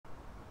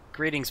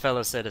Greetings,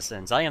 fellow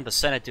citizens. I am the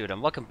Senate Dude,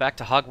 and welcome back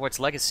to Hogwarts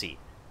Legacy.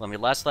 When we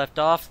last left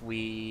off,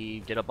 we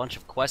did a bunch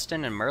of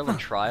questing and Merlin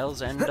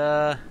trials, and,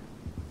 oh,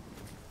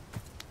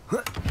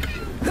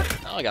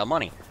 I got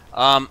money.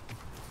 Well,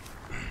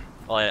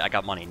 I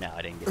got money now.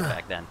 I didn't get it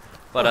back then.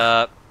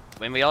 But,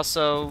 when we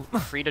also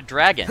freed a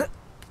dragon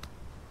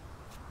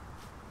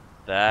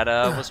that,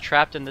 was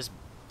trapped in this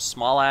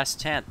small-ass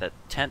tent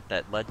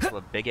that led to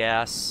a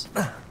big-ass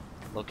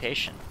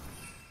location.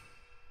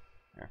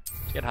 Here,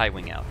 let's get High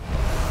Wing out.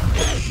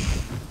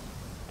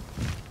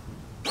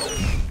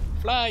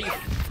 Fly!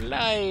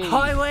 Fly!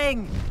 High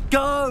Wing!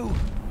 Go!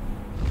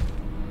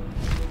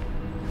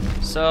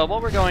 So,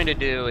 what we're going to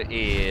do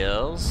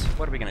is...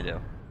 What are we going to do?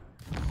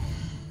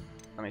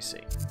 Let me see.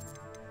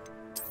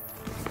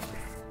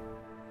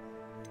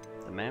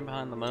 The Man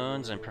Behind the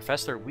Moons and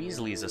Professor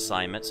Weasley's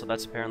assignment, so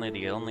that's apparently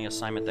the only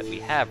assignment that we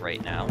have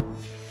right now.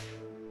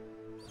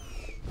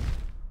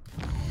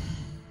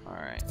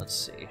 Alright, let's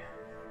see.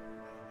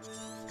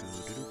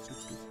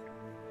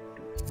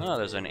 Oh,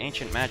 there's an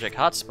ancient magic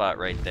hotspot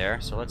right there,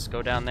 so let's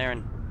go down there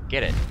and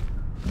get it.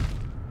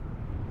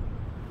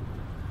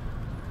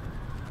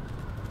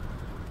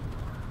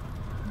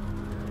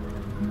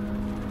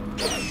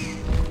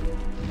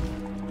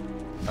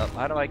 Oh,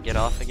 how do I get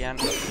off again?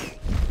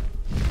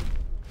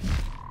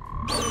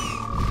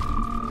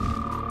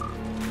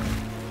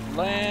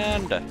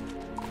 Land!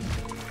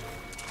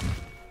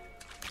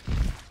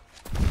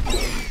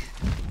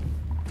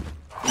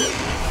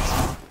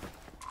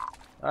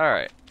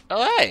 Alright.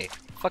 Oh, hey!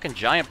 Fucking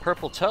giant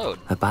purple toad.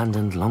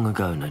 Abandoned long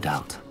ago, no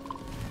doubt.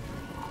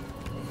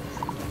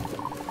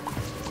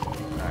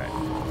 Alright.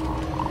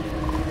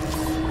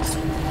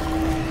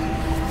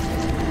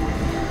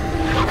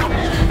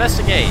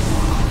 Investigate!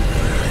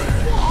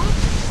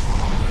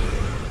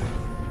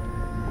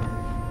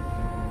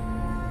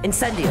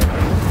 Incendio!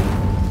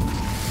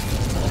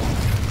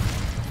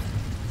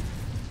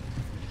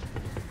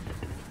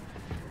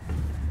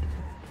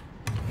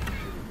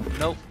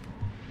 Nope.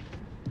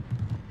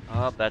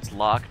 Oh, that's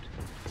locked.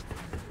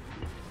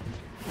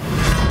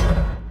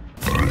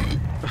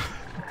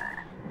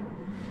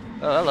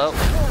 Oh, hello.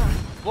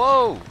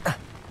 Whoa!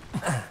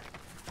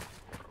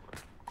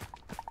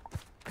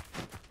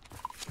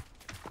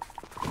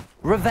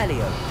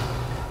 Revelio.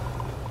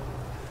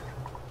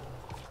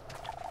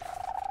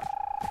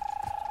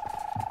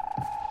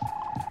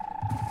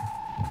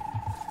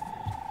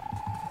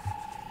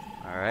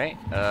 Alright,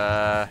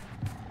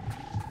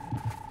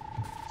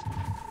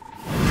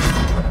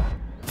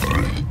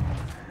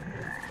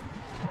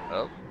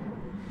 Oh.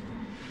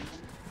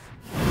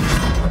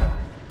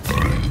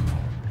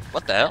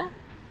 What the hell?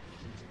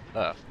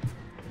 Oh.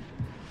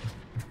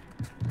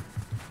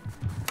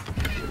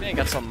 Okay,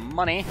 got some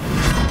money.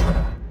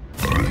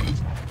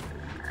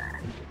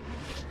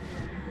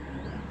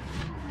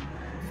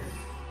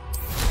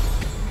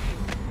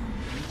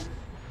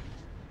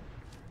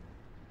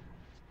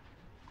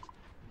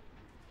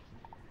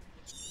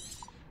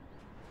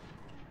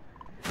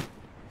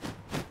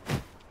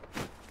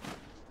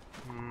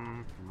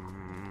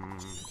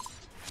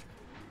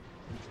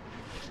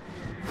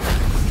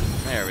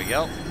 There we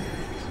go.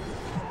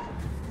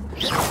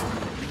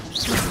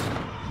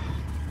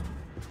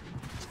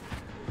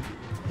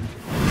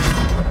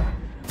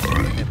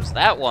 It was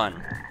that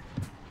one.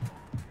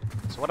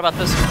 So what about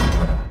this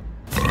one?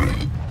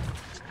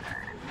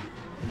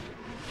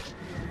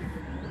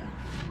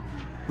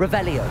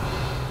 Revelio.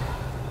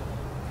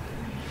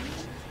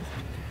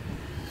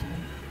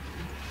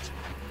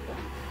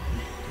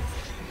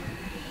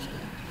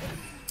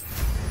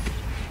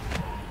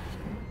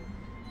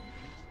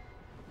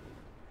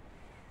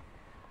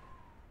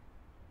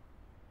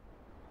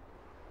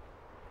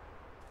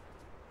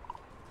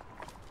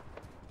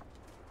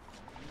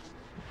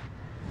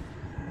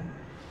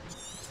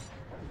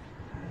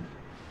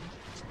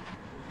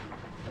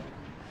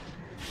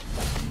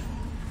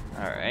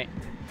 Alright.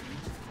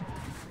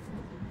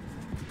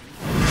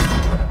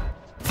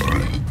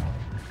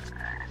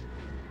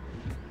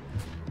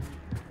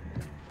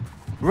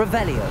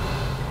 Revelio.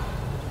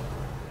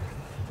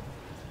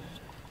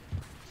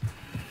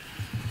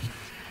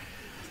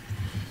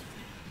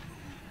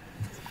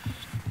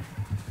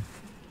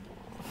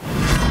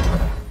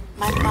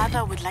 My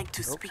mother would like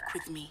to speak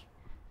with me.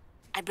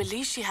 I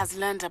believe she has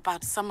learned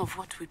about some of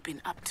what we've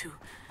been up to.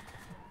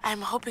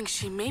 I'm hoping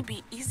she may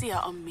be easier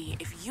on me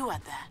if you are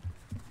there.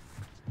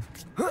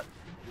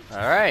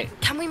 Alright.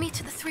 Can we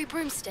meet at the Three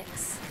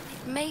Broomsticks?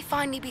 It may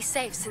finally be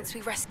safe since we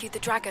rescued the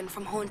dragon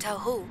from Horntail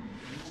Hall.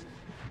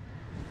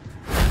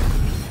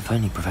 If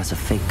only Professor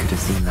Fig could have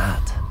seen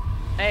that.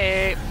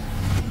 Hey!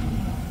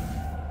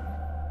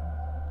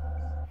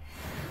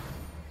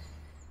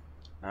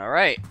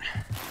 Alright.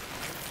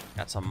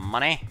 Got some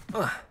money.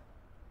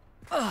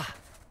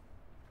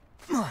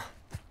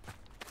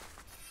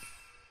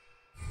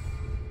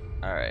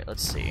 Alright,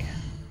 let's see.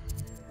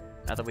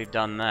 Now that we've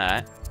done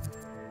that,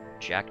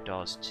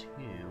 Jackdaw's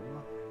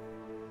Tomb.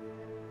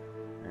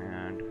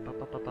 And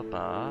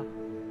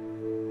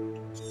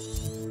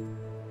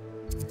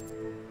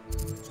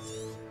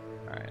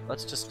Alright,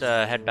 let's just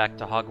head back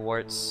to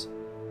Hogwarts.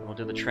 And we'll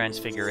do the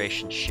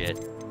Transfiguration shit.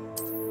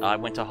 I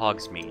went to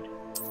Hogsmeade.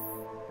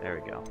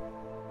 There we go.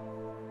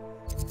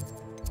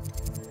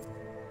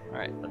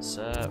 Alright, let's,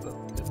 good.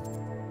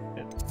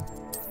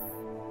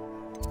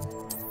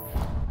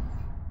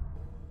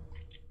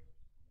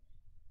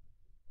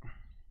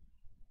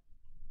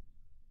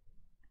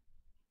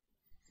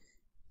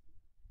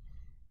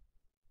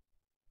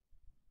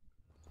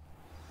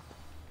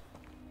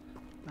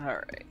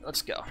 Alright,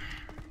 let's go.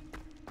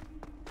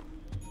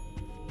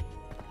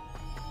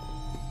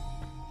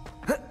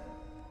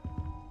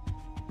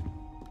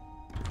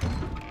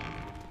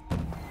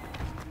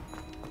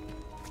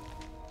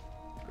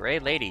 Grey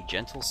lady,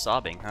 gentle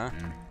sobbing, huh?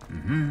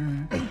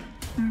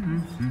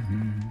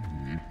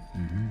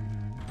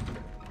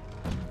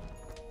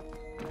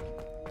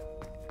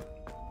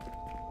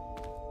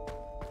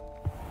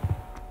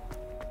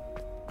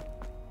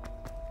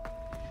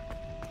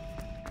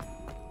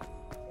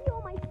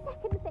 You're my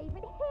second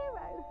favorite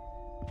hero.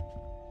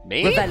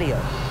 Me? Revelio.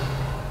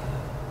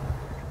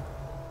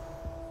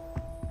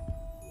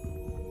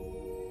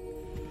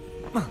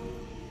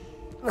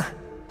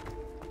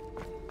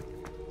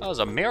 Oh, there's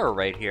a mirror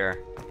right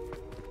here.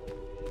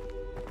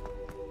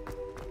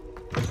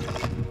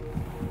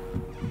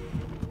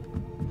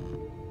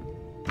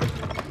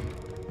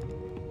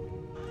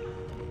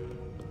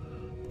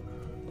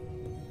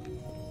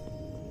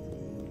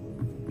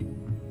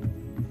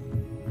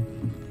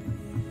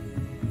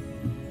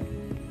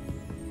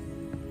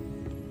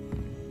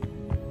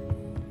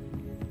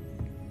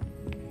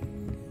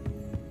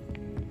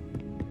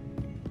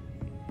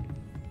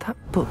 That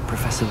book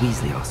Professor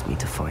Weasley asked me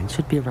to find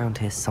should be around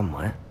here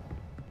somewhere.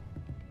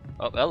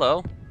 Oh,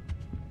 hello.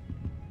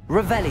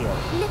 Revelio.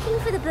 Looking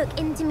for the book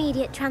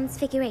Intermediate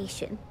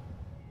Transfiguration.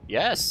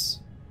 Yes.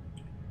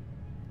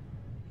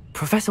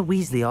 Professor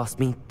Weasley asked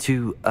me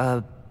to,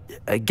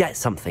 get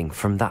something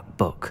from that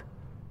book.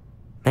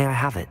 May I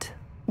have it?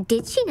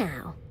 Did she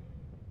now?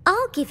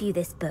 I'll give you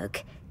this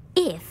book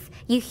if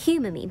you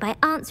humor me by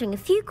answering a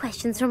few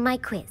questions from my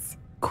quiz.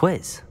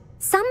 Quiz?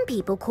 Some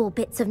people call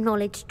bits of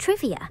knowledge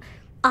trivia.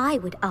 I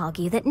would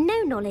argue that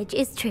no knowledge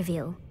is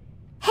trivial.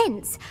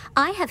 Hence,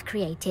 I have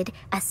created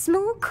a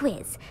small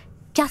quiz,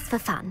 just for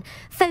fun,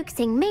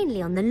 focusing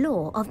mainly on the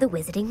lore of the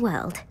wizarding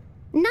world.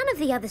 None of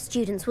the other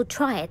students will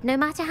try it, no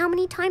matter how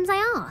many times I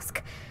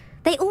ask.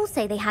 They all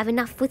say they have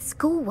enough with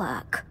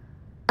schoolwork.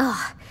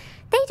 Ugh,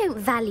 they don't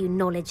value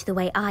knowledge the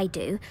way I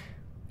do.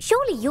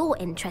 Surely you're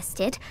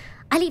interested.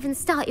 I'll even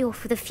start you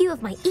off with a few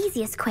of my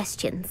easiest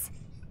questions.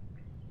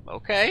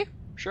 Okay,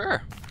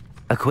 sure.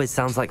 A quiz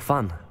sounds like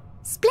fun.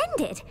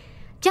 Splendid!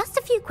 Just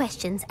a few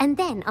questions, and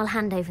then I'll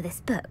hand over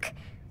this book.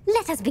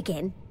 Let us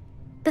begin.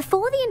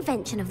 Before the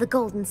invention of the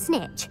golden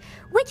snitch,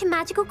 which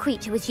magical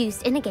creature was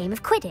used in a game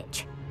of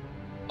Quidditch?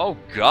 Oh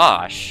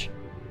gosh.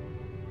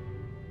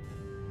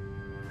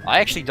 I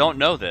actually don't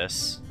know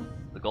this.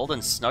 The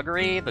golden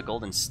snuggery, the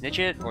golden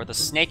snitchet, or the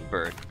snake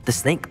bird? The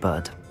snake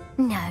bird.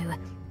 No.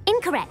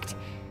 Incorrect.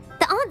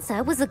 The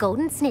answer was the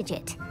golden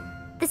snidget.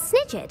 The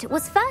snidget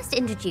was first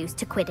introduced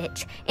to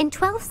Quidditch in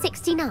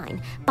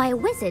 1269 by a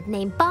wizard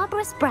named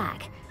Barbarous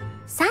Bragg.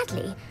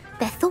 Sadly,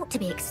 they're thought to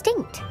be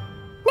extinct.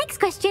 Next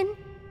question.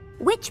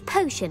 Which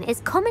potion is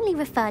commonly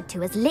referred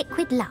to as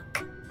liquid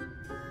luck?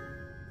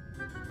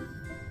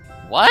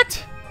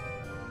 What?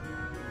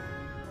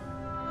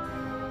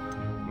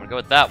 I'm gonna go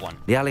with that one.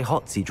 The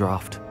Allihotzi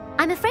draft.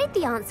 I'm afraid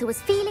the answer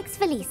was Felix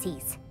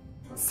Felicis.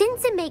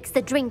 Since it makes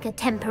the drinker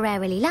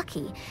temporarily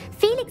lucky,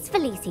 Felix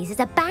Felicis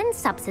is a banned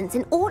substance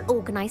in all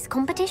organized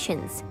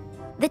competitions.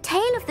 The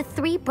tale of the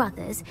three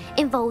brothers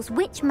involves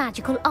which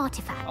magical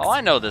artifacts? Oh, I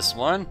know this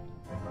one.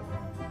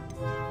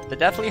 The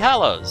Deathly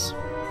Hallows.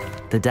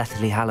 The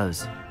Deathly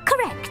Hallows.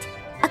 Correct.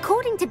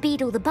 According to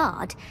Beedle the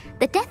Bard,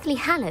 the Deathly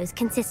Hallows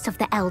consists of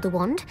the Elder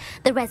Wand,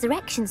 the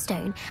Resurrection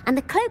Stone, and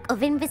the Cloak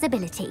of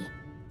Invisibility.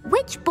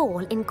 Which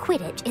ball in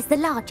Quidditch is the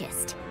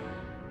largest?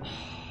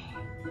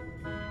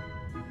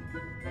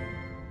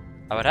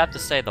 I would have to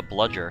say the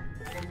bludger.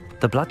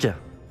 The bludger.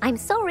 I'm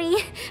sorry,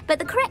 but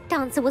the correct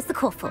answer was the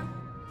quaffle.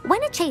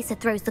 When a chaser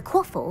throws the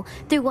quaffle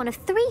through one of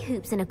 3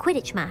 hoops in a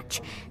Quidditch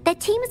match, their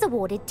team is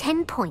awarded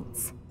 10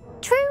 points.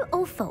 True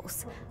or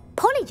false?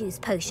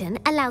 Polyjuice potion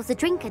allows the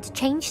drinker to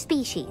change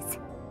species.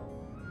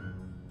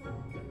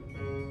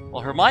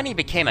 Well, Hermione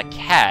became a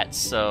cat,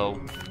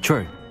 so...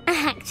 True.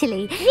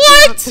 Actually, What?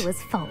 the answer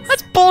was false.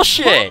 That's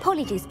bullshit! While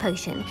Polyjuice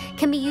potion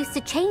can be used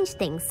to change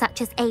things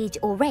such as age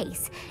or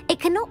race, it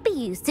cannot be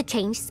used to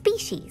change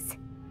species.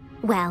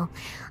 Well,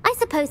 I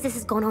suppose this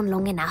has gone on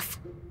long enough.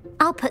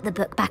 I'll put the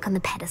book back on the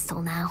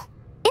pedestal now.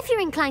 If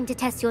you're inclined to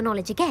test your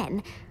knowledge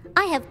again,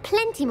 I have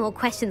plenty more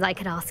questions I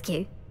could ask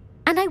you.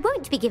 And I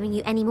won't be giving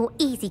you any more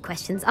easy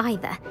questions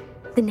either.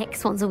 The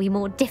next ones will be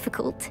more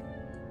difficult.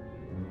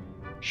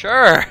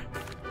 Sure.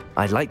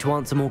 I'd like to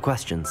answer more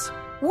questions.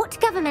 What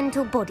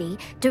governmental body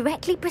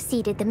directly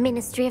preceded the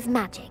Ministry of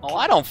Magic? Oh,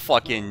 I don't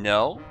fucking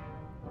know.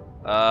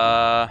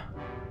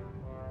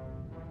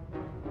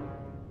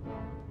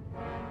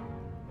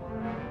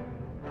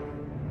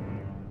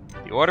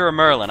 The The Order of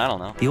Merlin, I don't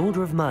know. The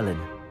Order of Merlin.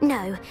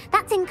 No,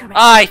 that's incorrect.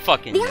 I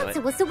fucking The knew answer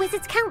it. was the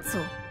Wizards'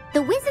 Council.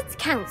 The Wizards'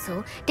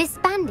 Council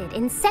disbanded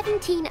in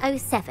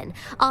 1707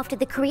 after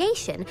the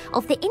creation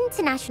of the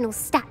International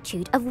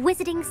Statute of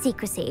Wizarding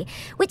Secrecy,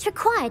 which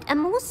required a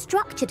more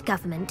structured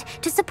government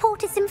to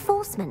support its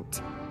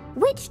enforcement.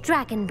 Which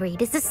dragon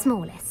breed is the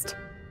smallest?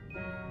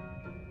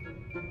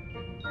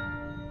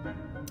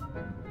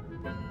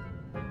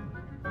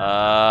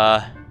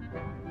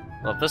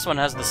 Well, if this one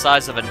has the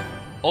size of an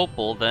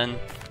opal, then...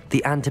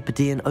 The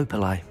Antipodean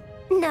opali.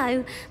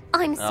 No,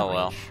 I'm sorry,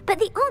 well. but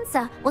the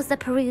answer was the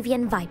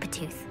Peruvian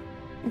Vipertooth.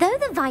 Though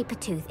the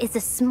Vipertooth is the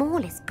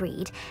smallest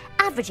breed,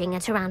 averaging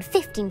at around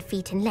 15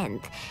 feet in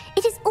length,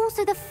 it is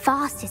also the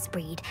fastest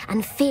breed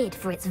and feared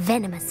for its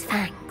venomous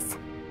fangs.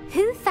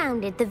 Who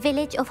founded the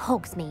village of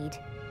Hogsmeade?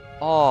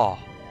 Oh.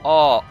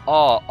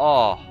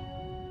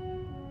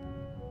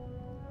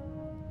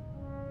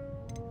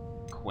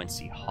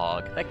 Quincy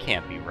Hogg. That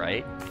can't be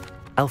right.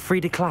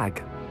 Elfrida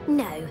Clag.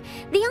 No,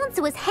 the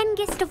answer was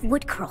Hengist of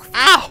Woodcroft.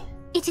 Ow!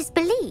 It is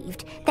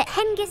believed that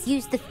Hengist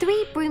used the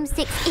 3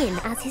 Broomsticks Inn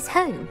as his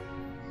home.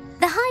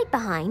 The hide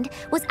behind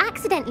was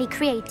accidentally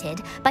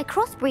created by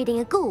crossbreeding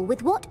a ghoul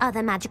with what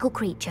other magical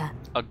creature?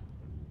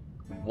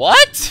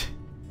 What?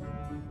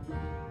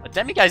 A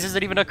demiguise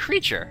isn't even a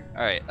creature.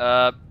 Alright,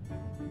 A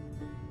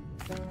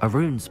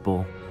rune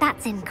spore.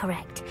 That's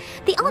incorrect.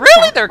 The answer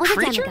Really? They're was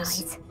creatures? a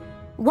demiguise.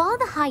 While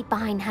the hide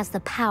behind has the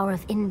power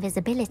of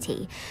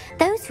invisibility,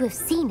 those who have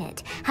seen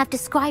it have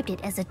described it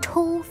as a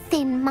tall,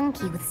 thin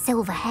monkey with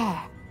silver hair.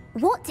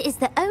 What is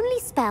the only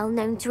spell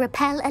known to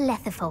repel a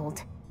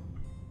lethifold?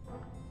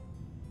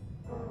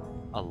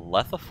 a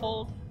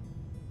lethifold?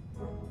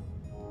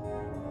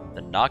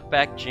 The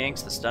knockback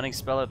jinx, the stunning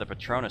spell, or the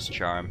Patronus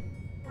charm?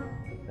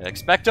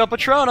 Expecto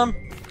Patronum!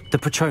 The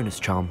Patronus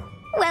charm.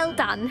 Well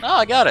done. Oh,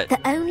 I got it.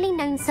 The only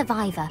known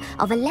survivor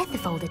of a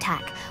lethifold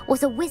attack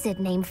was a wizard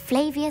named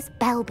Flavius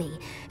Belby,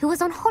 who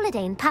was on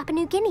holiday in Papua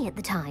New Guinea at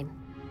the time.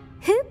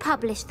 Who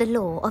published the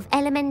law of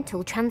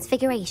elemental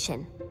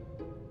transfiguration?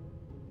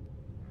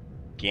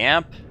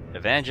 Gamp,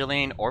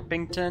 Evangeline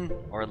Orpington,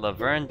 or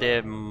Laverne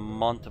de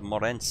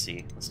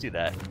Montmorency? Let's do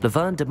that.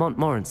 Laverne de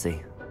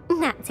Montmorency.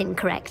 That's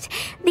incorrect.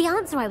 The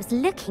answer I was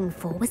looking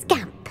for was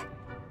Gamp.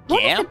 One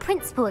of the Gamp?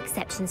 principal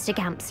exceptions to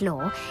Gamp's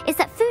law is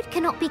that food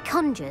cannot be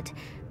conjured,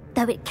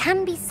 though it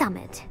can be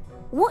summoned.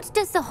 What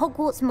does the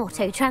Hogwarts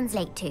motto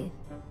translate to?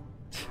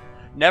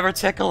 Never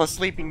tickle a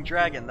sleeping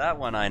dragon, that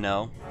one I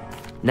know.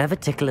 Never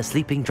tickle a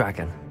sleeping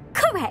dragon.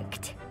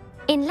 Correct!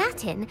 In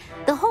Latin,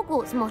 the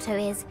Hogwarts motto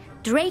is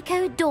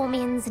Draco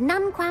Dormiens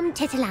Nunquam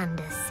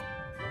Titilandus.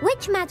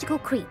 Which magical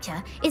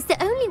creature is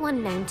the only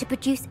one known to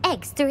produce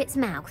eggs through its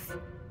mouth?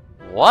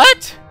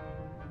 What?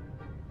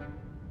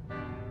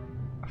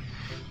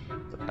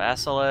 The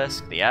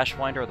Basilisk, the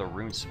Ashwinder, or the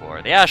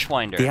Runespore? The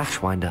Ashwinder. The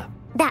Ashwinder.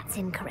 That's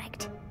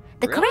incorrect.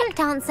 The Really? correct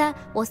answer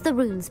was the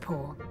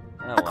Runespaw.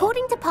 well.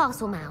 According to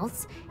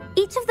Parselmouths,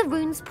 each of the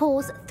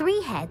Runespaw's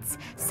 3 heads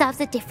serves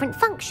a different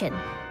function.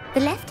 The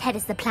left head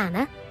is the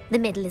planner, the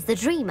middle is the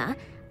dreamer,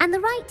 and the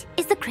right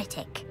is the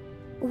critic.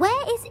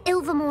 Where is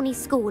Ilvermorny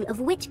School of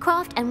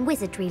Witchcraft and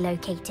Wizardry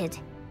located?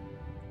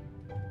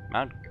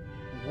 Mount...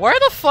 Where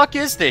the fuck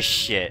is this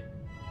shit?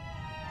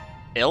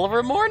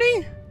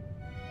 Ilvermorny?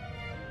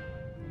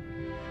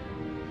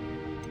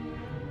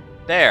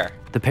 There.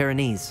 The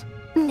Pyrenees.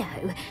 No,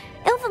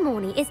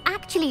 Ilvermorny is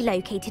actually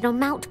located on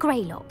Mount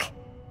Greylock.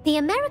 The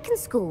American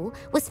school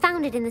was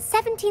founded in the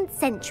 17th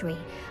century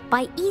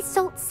by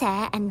Iseult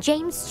Sayre and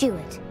James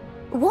Stewart.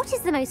 What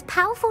is the most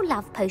powerful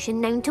love potion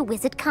known to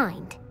wizard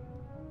kind?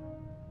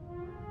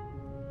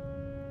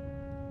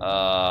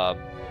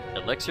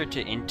 Elixir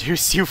to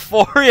induce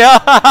euphoria?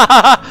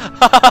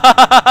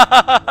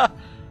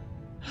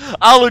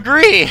 I'll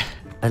agree!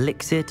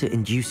 Elixir to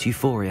induce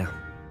euphoria.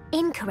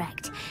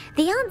 Incorrect.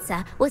 The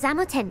answer was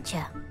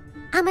Amotentia.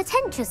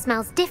 Amotentia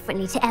smells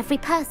differently to every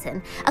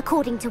person,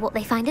 according to what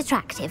they find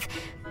attractive,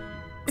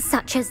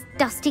 such as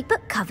dusty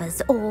book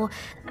covers or...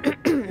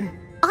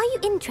 Are you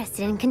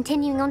interested in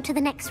continuing on to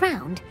the next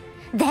round?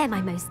 They're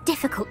my most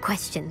difficult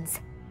questions.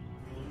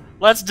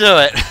 Let's do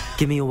it!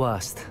 Give me your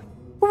worst.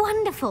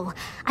 Wonderful.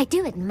 I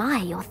do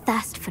admire your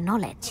thirst for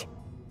knowledge.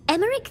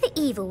 Emmerich the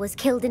Evil was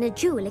killed in a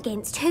duel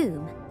against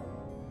whom?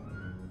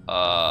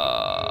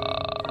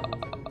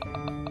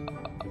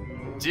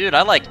 Dude,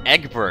 I like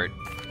Egbert.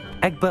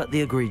 Egbert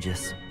the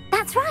Egregious.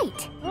 That's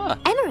right. Huh.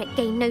 Emmerich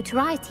gained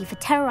notoriety for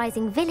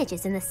terrorizing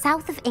villages in the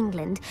south of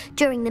England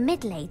during the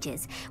Middle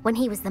Ages, when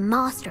he was the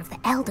master of the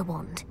Elder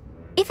Wand.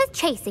 If a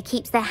chaser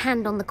keeps their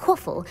hand on the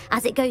quaffle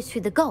as it goes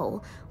through the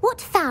goal,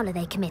 what foul are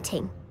they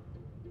committing?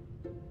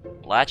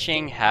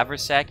 Blatching,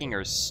 haversacking,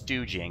 or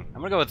stooging?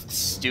 I'm gonna go with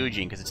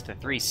stooging, because it's the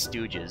 3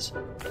 stooges.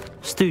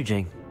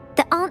 Stooging.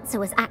 The answer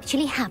was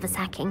actually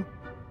haversacking.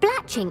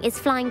 Blatching is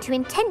flying to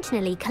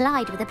intentionally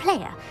collide with a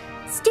player.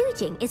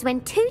 Stooging is when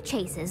 2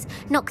 chasers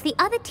knock the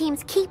other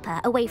team's keeper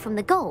away from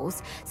the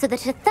goals so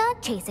that a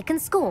 3rd chaser can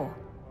score.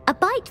 A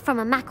bite from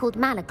a mackled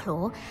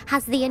malaclaw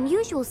has the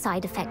unusual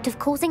side effect of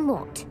causing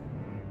what?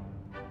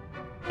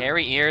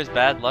 Hairy ears,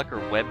 bad luck, or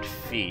webbed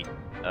feet?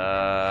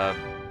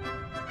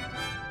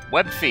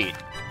 Webbed feet.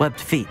 Webbed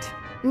feet.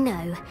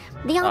 No,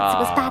 the answer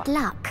was bad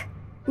luck.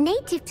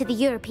 Native to the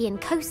European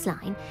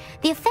coastline,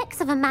 the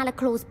effects of a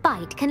malaclaw's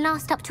bite can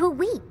last up to a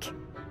week.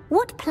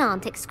 What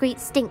plant excretes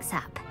stink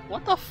sap?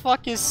 What the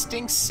fuck is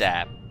stink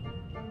sap?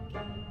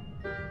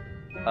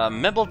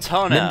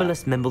 Mimbletonia.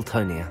 Mimblelus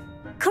mimbletonia.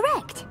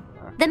 Correct.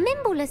 The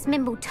Mimblelus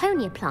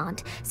mimbletonia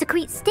plant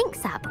secretes stink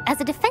sap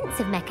as a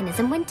defensive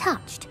mechanism when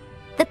touched.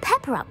 The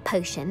Pepper Up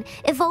potion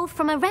evolved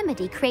from a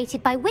remedy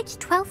created by which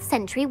 12th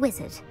century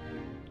wizard?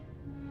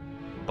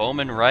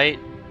 Bowman Wright,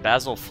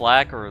 Basil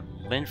Flack, or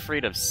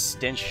Linfried of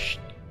Stinchcombe.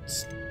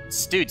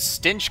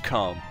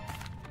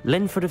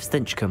 Linford of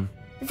Stinchcombe.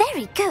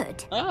 Very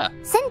good. Ah.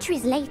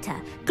 Centuries later,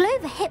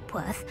 Glover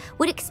Hipworth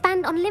would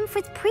expand on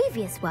Linford's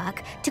previous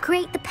work to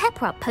create the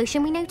Pepper Up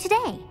potion we know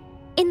today.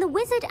 In The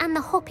Wizard and the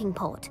Hopping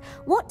Pot,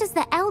 what does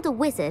the elder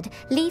wizard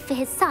leave for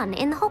his son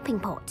in the hopping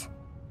pot?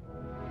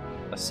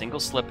 A single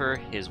slipper,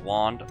 his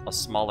wand, a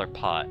smaller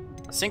pot.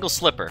 A single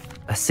slipper.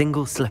 A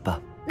single slipper.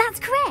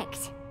 That's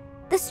correct.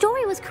 The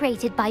story was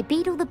created by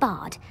Beadle the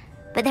Bard,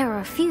 but there are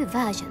a few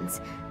versions.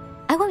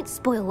 I won't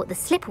spoil what the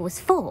slipper was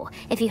for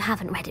if you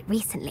haven't read it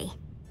recently.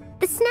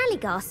 The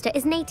Snallygaster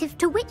is native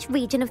to which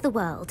region of the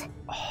world?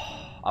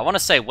 I want to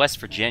say West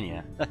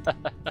Virginia.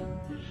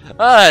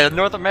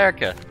 North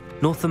America.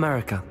 North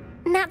America.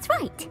 That's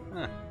right.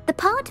 Huh. The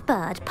part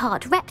bird,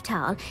 part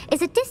reptile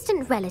is a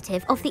distant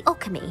relative of the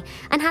Occamy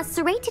and has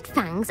serrated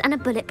fangs and a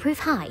bulletproof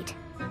hide.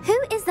 Who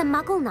is the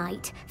Muggle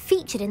knight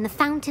featured in the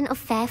Fountain of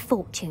Fair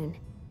Fortune?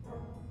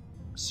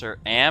 Sir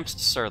Amst,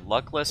 Sir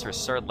Luckless, or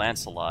Sir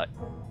Lancelot?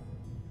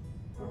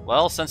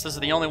 Well, since this is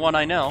the only one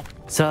I know.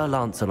 Sir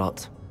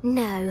Lancelot.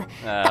 No,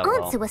 the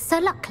answer was Sir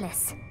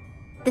Luckless.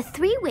 The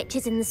three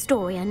witches in the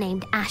story are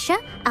named Asher,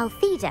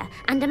 Altheda,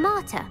 and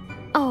Amata.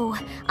 Oh,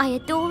 I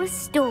adore a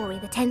story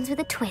that ends with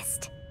a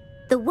twist.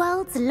 The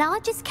world's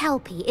largest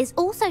kelpie is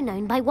also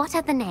known by what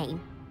other name?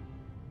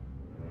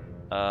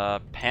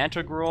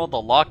 Pantagruel,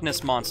 the Loch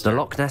Ness Monster. The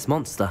Loch Ness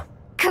Monster.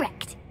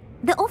 Correct.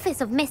 The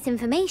Office of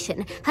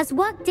Misinformation has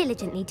worked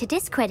diligently to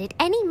discredit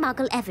any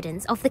Muggle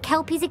evidence of the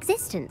kelpie's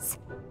existence.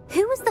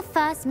 Who was the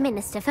first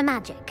Minister for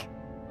Magic?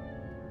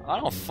 I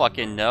don't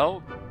fucking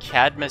know.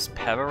 Cadmus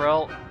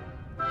Peverell?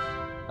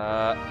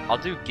 I'll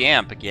do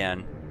Gamp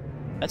again.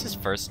 That's his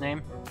first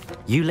name?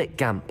 Ulick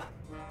Gamp.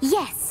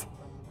 Yes.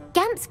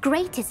 Gamp's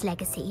greatest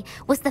legacy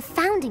was the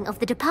founding of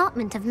the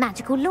Department of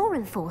Magical Law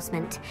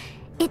Enforcement.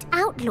 It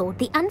outlawed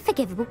the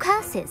unforgivable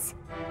curses.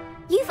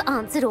 You've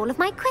answered all of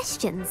my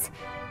questions.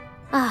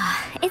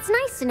 It's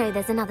nice to know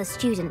there's another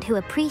student who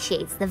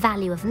appreciates the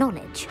value of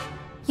knowledge.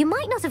 You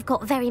might not have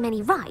got very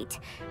many right,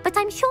 but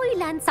I'm sure you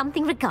learned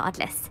something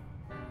regardless.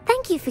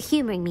 Thank you for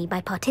humoring me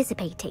by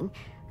participating.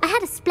 I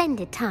had a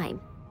splendid time.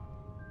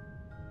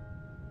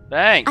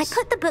 Thanks. I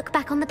put the book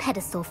back on the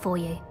pedestal for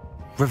you.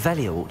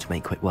 Revelio ought to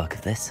make quick work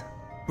of this.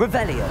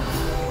 Revelio!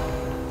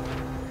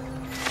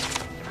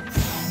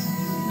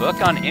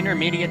 Book on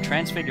Intermediate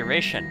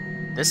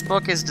Transfiguration. This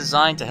book is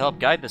designed to help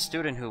guide the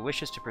student who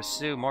wishes to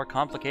pursue more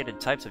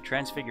complicated types of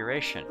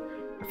transfiguration.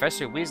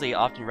 Professor Weasley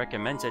often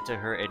recommends it to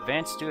her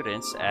advanced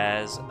students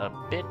as a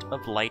bit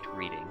of light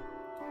reading.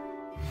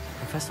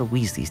 Professor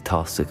Weasley's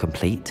tasks are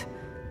complete.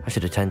 I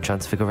should attend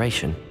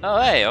Transfiguration.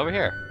 Oh, hey, over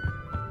here.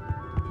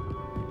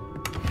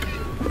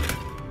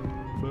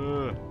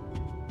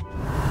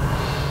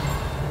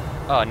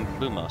 Oh, and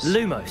Lumos.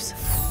 Lumos.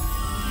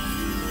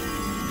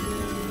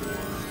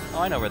 Oh,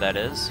 I know where that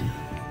is.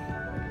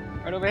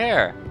 Right over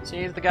here.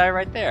 See the guy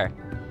right there.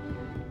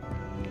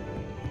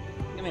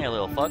 Give me a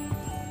little fuck.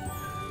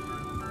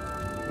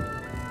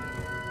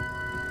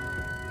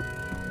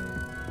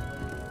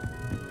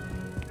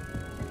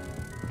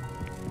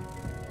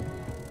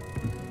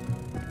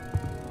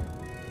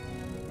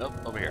 Nope,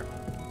 over here.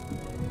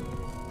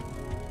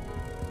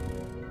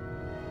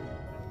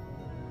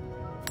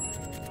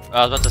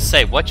 I was about to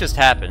say, what just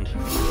happened?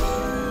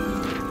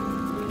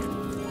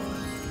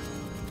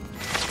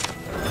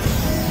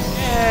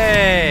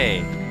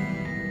 Yay!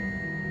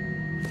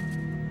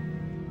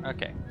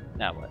 Okay,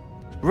 now what?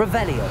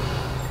 Revelio.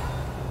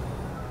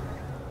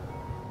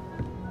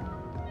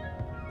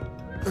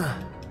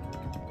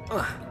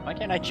 Why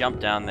can't I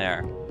jump down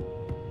there?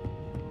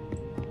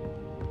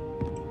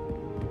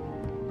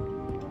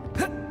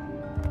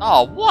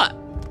 Oh, what?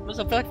 There's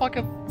a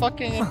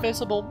fucking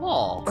invisible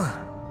wall.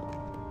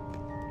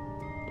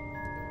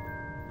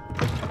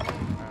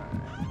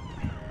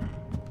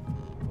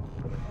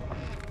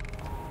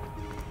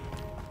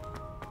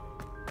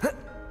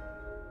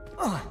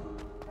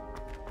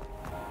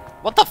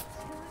 What the f—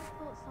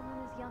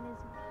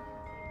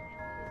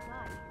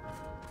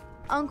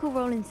 Uncle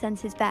Roland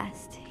sends his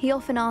best. He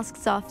often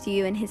asks after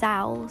you and his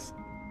owls.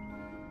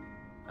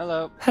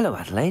 Hello. Hello,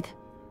 Adelaide.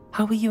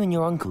 How are you and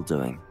your uncle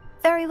doing?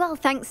 Very well,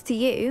 thanks to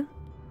you.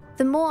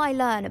 The more I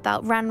learn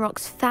about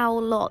Ranrock's foul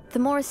lot, the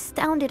more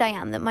astounded I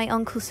am that my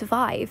uncle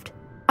survived.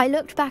 I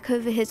looked back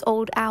over his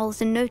old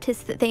owls and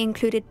noticed that they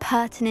included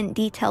pertinent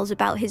details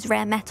about his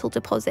rare metal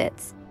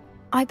deposits.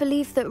 I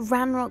believe that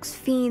Ranrock's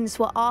fiends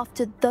were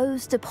after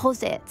those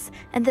deposits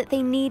and that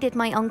they needed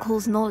my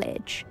uncle's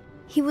knowledge.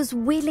 He was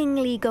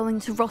willingly going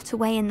to rot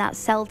away in that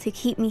cell to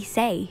keep me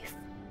safe.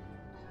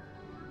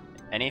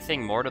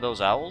 Anything more to those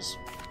owls?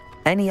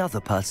 Any other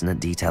pertinent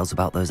details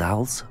about those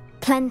owls?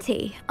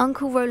 Plenty.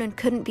 Uncle Roland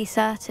couldn't be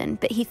certain,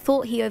 but he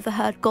thought he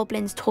overheard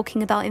goblins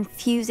talking about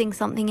infusing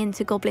something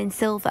into goblin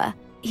silver.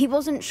 He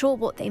wasn't sure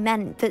what they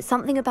meant, but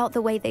something about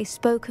the way they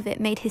spoke of it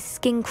made his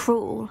skin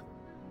crawl.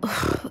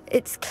 Ugh,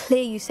 it's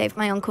clear you saved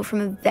my uncle from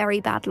a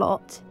very bad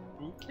lot.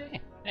 Okay.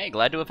 Hey,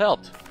 glad to have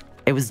helped.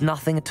 It was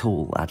nothing at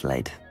all,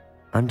 Adelaide.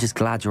 I'm just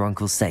glad your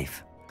uncle's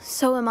safe.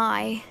 So am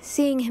I.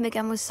 Seeing him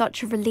again was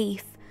such a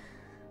relief.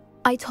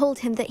 I told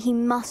him that he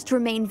must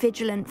remain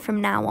vigilant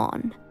from now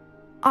on.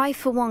 I,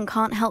 for one,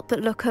 can't help but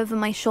look over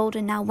my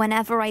shoulder now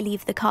whenever I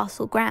leave the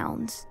castle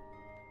grounds.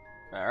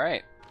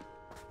 Alright.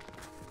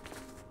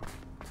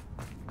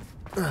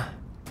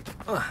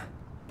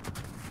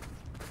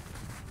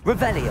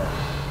 Revelio!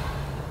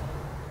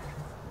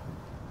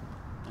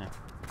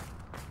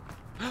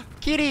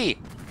 Kitty!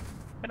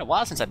 Been a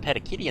while since I pet a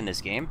kitty in this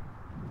game.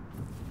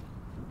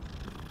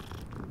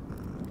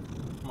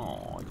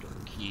 Oh, little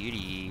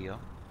kitty.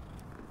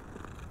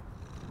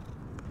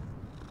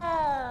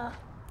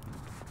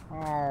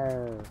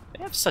 Oh,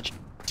 they have such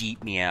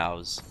deep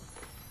meows.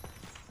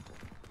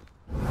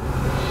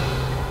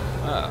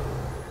 Oh.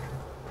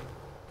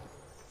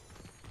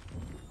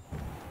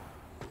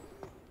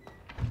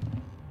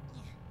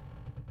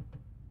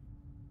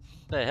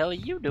 The hell are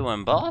you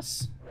doing,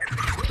 boss?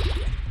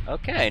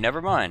 Okay,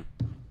 never mind.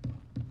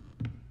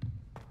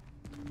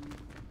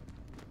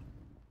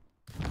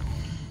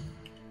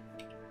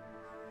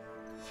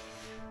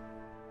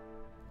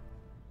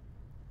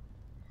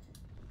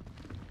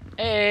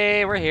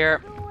 Hey, we're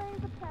here.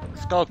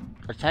 Let's go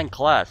attend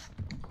class.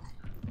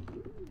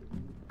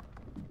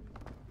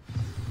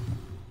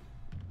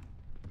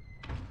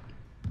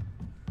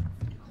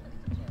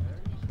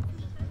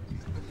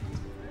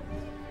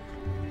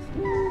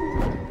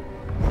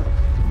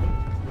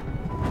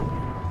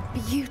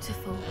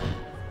 Beautiful.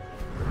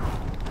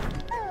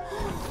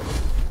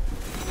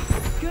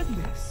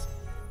 Goodness.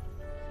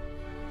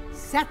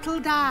 Settle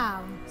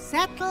down.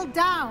 Settle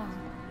down.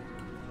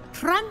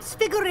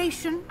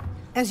 Transfiguration,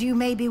 as you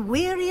may be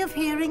weary of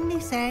hearing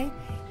me say,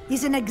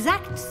 is an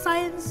exact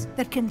science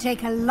that can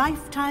take a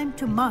lifetime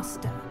to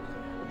master.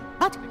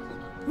 But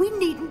we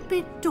needn't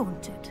be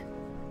daunted.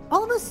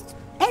 Almost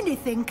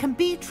anything can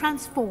be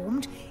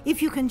transformed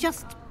if you can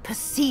just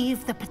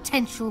perceive the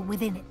potential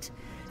within it.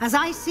 As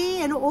I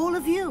see in all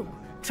of you,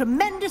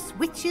 tremendous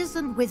witches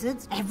and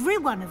wizards, every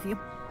one of you.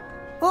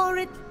 Or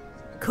it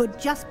could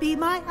just be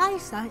my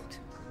eyesight.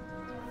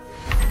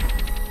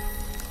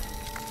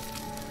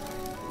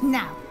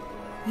 Now,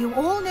 you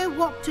all know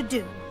what to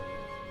do.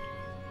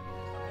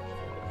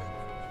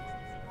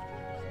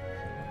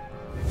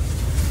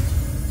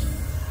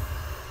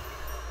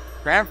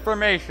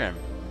 Transformation.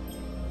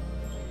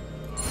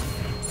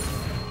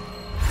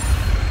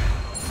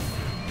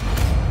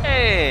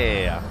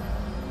 Hey!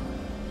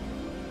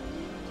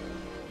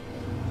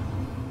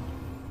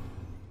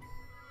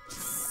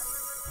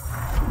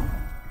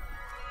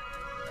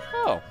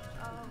 Oh.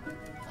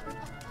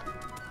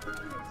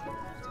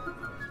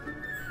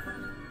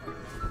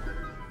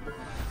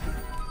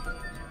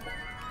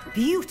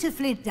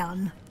 Beautifully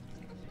done.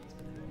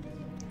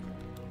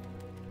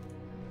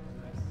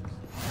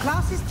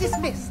 Class is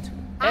dismissed.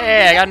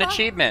 Hey, I got an remember,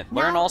 achievement.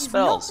 Learn now all is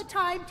spells. not the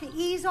time to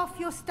ease off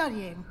your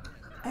studying.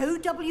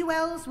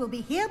 OWLs will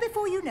be here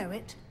before you know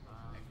it.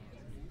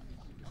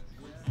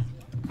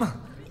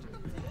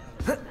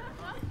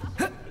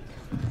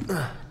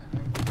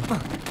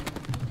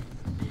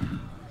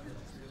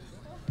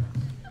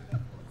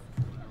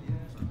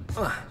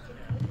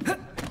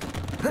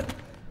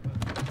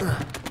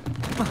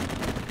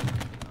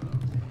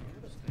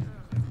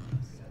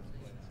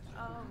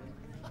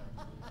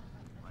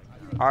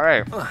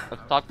 Alright,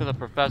 let's talk to the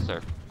professor.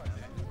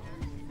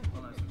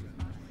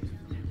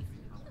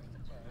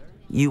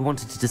 You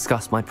wanted to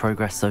discuss my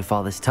progress so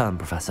far this term,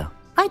 Professor?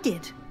 I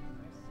did.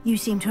 You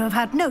seem to have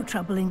had no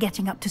trouble in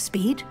getting up to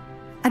speed.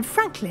 And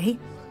frankly,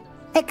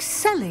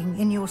 excelling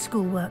in your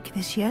schoolwork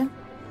this year.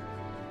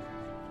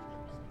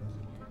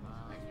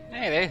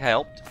 Hey, they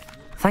helped.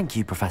 Thank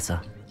you, Professor.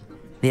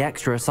 The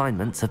extra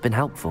assignments have been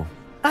helpful.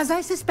 As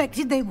I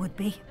suspected they would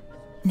be.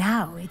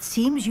 Now, it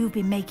seems you've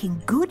been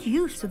making good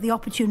use of the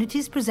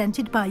opportunities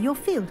presented by your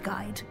field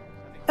guide.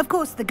 Of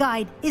course, the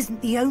guide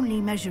isn't the only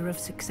measure of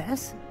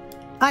success.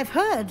 I've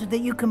heard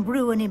that you can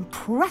brew an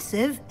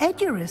impressive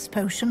Edurus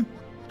potion.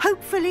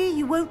 Hopefully,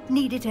 you won't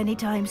need it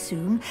anytime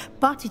soon,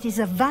 but it is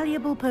a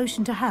valuable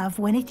potion to have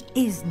when it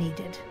is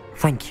needed.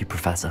 Thank you,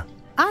 Professor.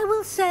 I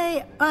will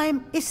say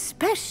I'm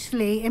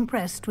especially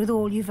impressed with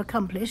all you've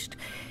accomplished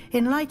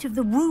in light of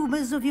the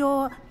rumors of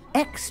your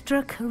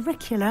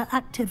extracurricular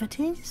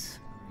activities.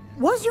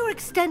 Was your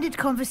extended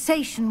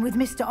conversation with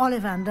Mr.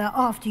 Ollivander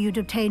after you'd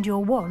obtained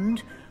your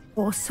wand,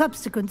 or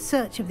subsequent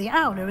search of the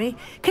owlery,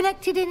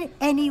 connected in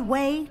any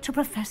way to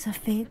Professor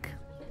Fig?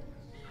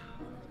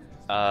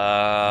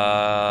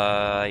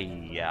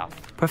 Yeah.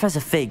 Professor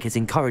Fig has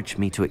encouraged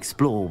me to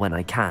explore when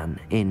I can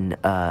in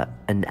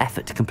an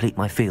effort to complete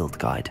my field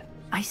guide.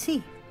 I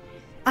see.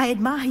 I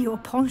admire your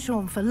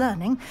penchant for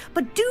learning,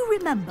 but do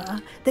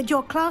remember that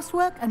your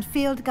classwork and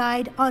field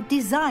guide are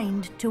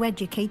designed to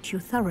educate you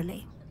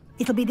thoroughly.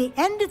 It'll be the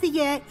end of the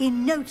year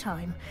in no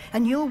time,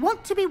 and you'll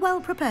want to be well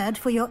prepared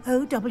for your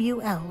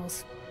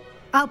OWLs.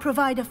 I'll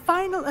provide a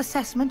final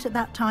assessment at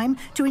that time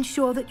to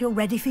ensure that you're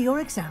ready for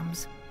your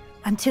exams.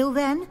 Until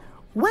then,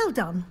 well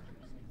done.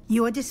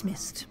 You are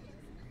dismissed.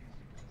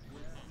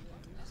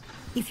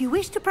 If you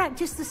wish to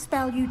practice the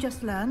spell you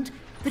just learned,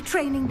 the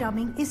training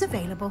dummy is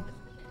available.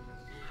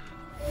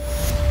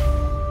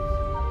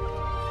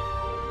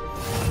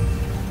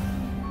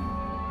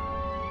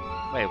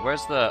 Wait,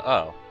 where's the...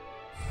 Oh.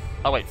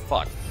 Oh, wait,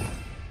 fuck.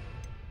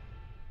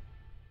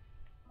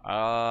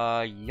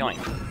 Yoink.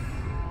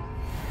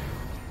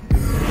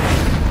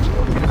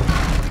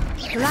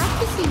 Glad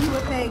to see you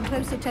were paying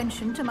close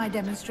attention to my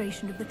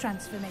demonstration of the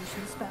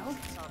transformation spell.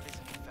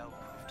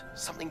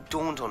 Something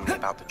dawned on me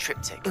about the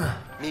triptych.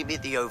 Meet me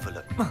at the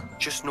Overlook,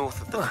 just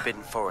north of the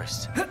Forbidden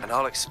Forest, and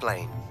I'll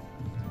explain.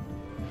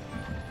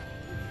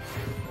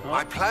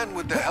 My plan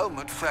with the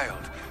helmet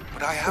failed,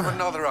 but I have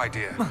another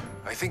idea.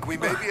 I think we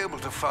may be able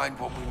to find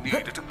what we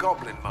need at a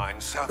goblin mine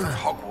south of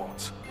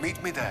Hogwarts.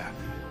 Meet me there,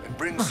 and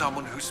bring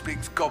someone who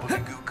speaks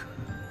gobbledygook.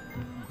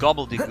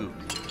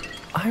 Gobbledygook.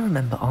 I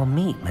remember our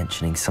meet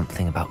mentioning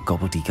something about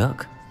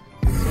gobbledygook.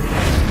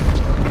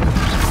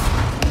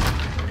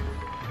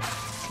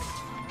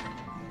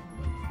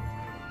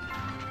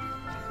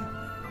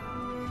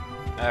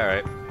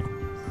 Alright.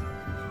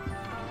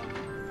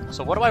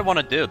 So what do I want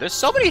to do? There's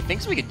so many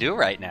things we can do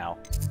right now.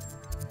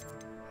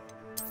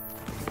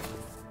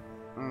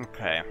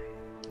 Okay.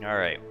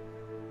 Alright.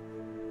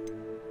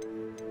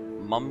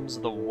 Mum's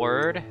the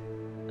word.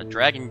 The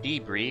dragon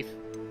debrief.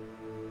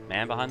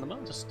 Man behind the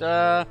moon. Just,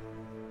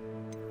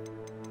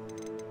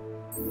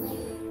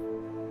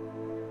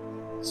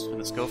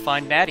 let's go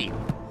find Maddie.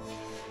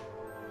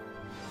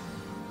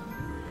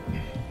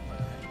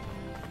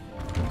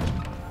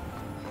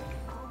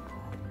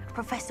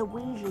 Professor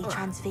Weasley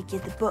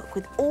transfigured the book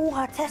with all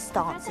her test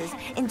answers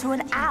into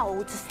an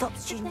owl to stop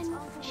students.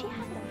 She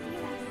has a real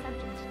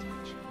subject to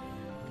teach.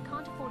 We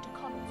can't afford to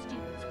coddle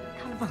students when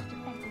it comes to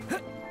defending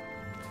them.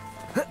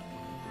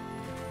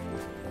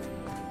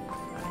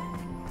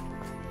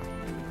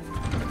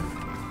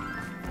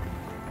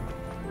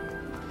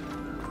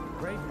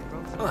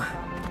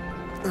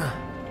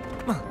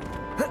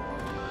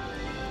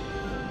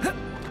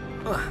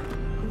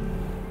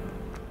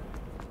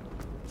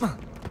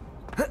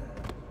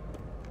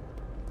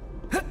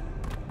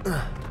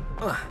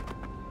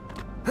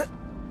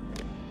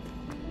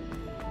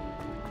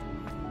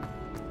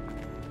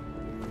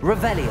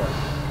 Revelio.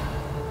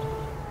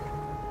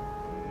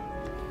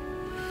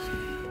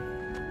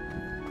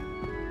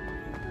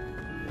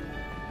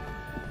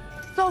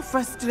 So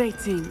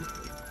frustrating.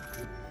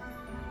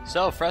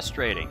 So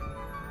frustrating.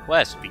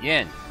 West,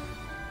 begin.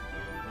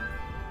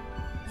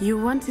 You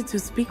wanted to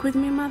speak with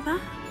me, Mother?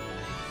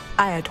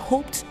 I had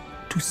hoped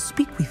to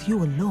speak with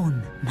you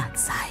alone,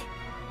 Natsai.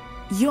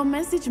 Your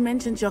message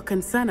mentioned your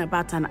concern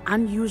about an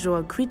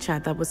unusual creature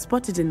that was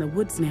spotted in the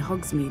woods near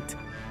Hogsmeade.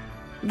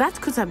 That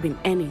could have been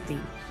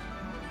anything.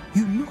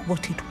 You know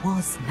what it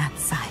was,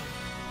 Natsai.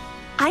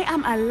 I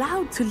am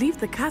allowed to leave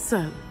the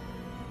castle.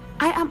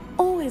 I am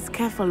always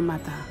careful,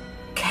 Mother.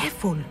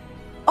 Careful.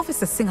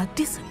 Officer Singer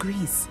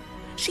disagrees.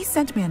 She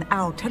sent me an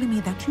owl telling me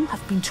that you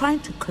have been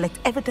trying to collect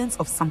evidence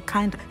of some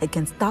kind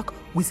against dark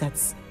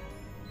wizards.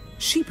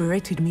 She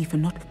berated me for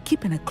not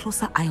keeping a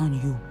closer eye on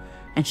you.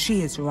 And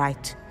she is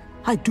right.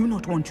 I do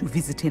not want you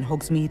visiting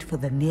Hogsmeade for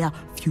the near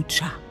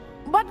future.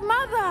 But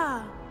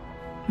Mother!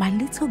 My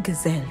little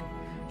gazelle,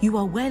 you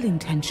are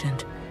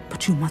well-intentioned,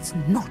 but you must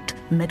not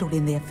meddle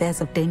in the affairs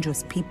of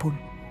dangerous people.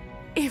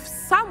 If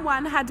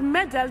someone had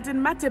meddled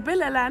in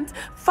Matabeleland,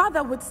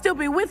 Father would still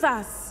be with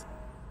us.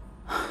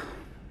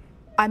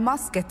 I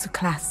must get to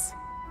class.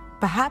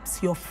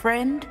 Perhaps your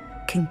friend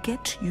can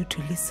get you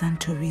to listen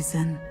to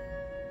reason.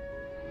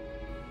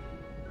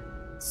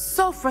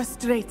 So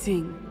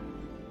frustrating.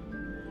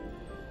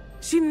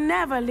 She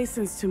never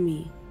listens to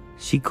me.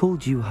 She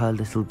called you her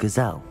little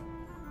gazelle.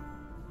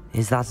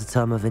 Is that a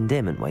term of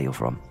endearment where you're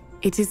from?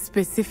 It is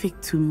specific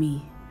to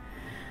me.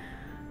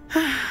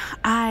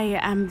 I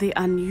am the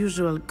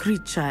unusual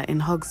creature in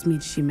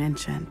Hogsmeade she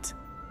mentioned.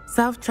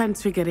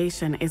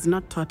 Self-transfiguration is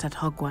not taught at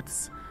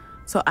Hogwarts,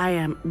 so I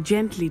am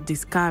gently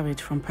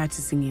discouraged from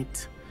practicing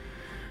it.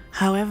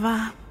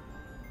 However,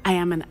 I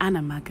am an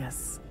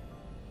animagus,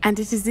 and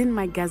it is in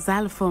my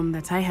gazelle form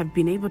that I have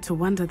been able to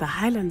wander the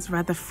Highlands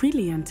rather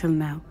freely until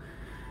now,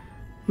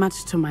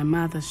 much to my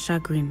mother's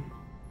chagrin.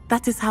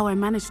 That is how I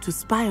managed to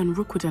spy on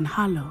Rookwood and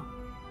Harlow.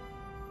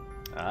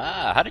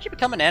 Ah, how did you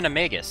become an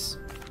animagus?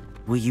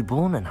 Were you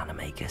born an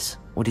animagus,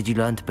 or did you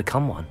learn to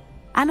become one?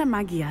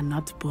 Animagi are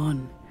not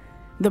born.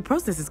 The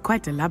process is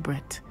quite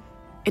elaborate.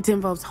 It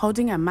involves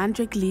holding a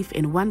mandrake leaf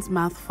in one's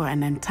mouth for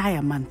an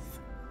entire month.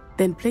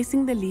 then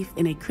placing the leaf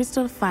in a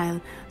crystal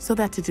phial so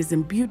that it is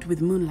imbued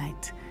with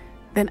moonlight,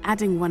 then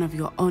adding one of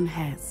your own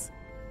hairs.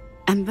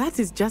 And that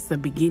is just the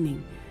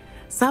beginning.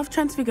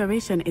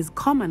 Self-transfiguration is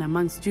common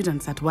among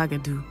students at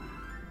Wagadu,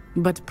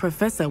 but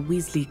Professor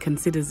Weasley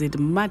considers it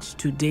much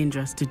too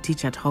dangerous to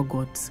teach at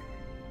Hogwarts.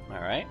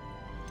 Alright.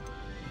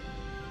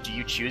 Do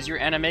you choose your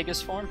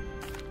animagus form?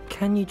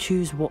 Can you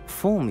choose what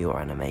form your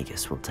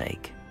animagus will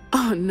take?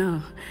 Oh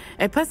no,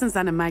 a person's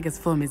animagus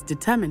form is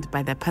determined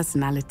by their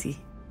personality.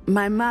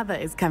 My mother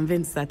is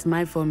convinced that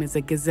my form is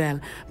a gazelle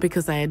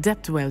because I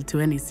adapt well to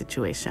any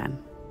situation.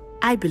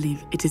 I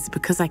believe it is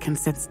because I can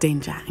sense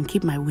danger and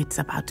keep my wits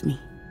about me.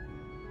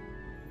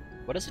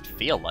 What does it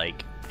feel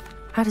like?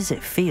 How does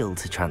it feel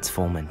to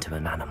transform into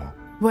an animal?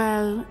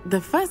 Well, the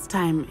first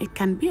time it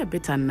can be a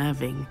bit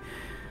unnerving.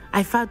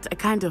 I felt a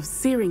kind of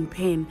searing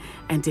pain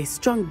and a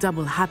strong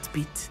double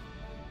heartbeat.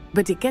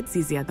 But it gets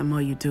easier the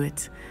more you do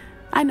it.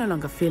 I no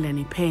longer feel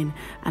any pain,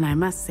 and I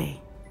must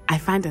say, I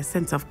find a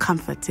sense of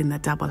comfort in the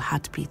double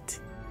heartbeat.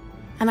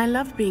 And I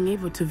love being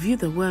able to view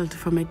the world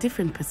from a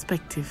different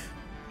perspective.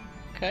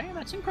 Okay,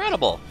 that's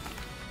incredible.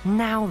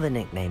 Now the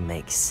nickname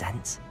makes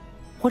sense.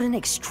 What an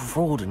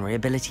extraordinary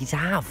ability to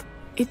have.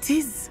 It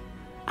is.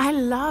 I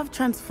love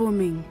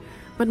transforming,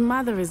 but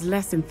Mother is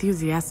less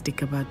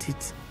enthusiastic about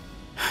it.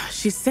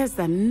 She says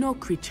that no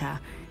creature,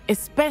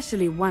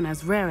 especially one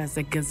as rare as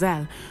a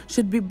gazelle,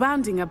 should be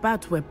bounding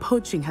about where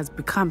poaching has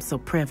become so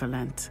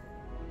prevalent.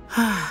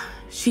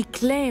 She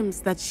claims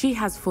that she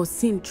has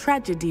foreseen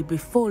tragedy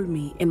befall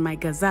me in my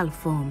gazelle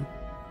form.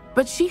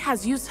 But she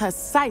has used her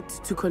sight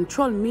to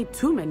control me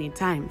too many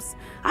times.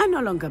 I no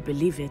longer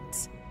believe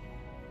it.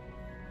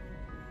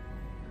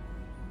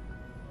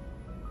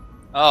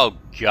 Oh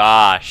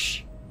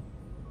gosh.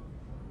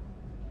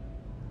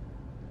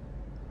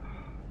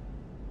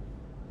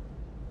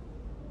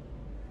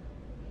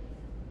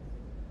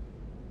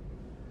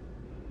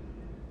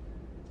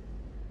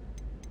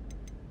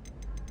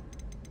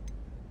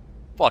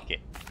 Fuck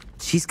it.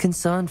 She's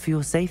concerned for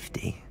your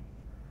safety.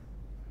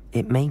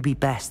 It may be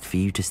best for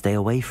you to stay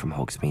away from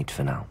Hogsmeade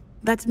for now.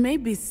 That may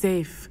be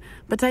safe,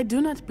 but I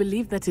do not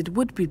believe that it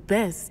would be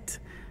best.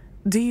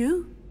 Do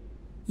you?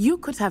 You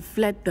could have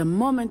fled the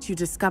moment you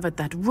discovered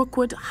that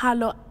Rookwood,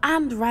 Harlow,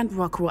 and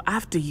Ranrock were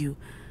after you,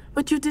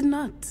 but you did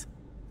not.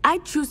 I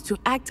choose to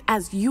act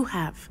as you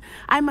have.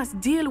 I must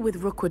deal with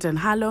Rookwood and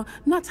Harlow,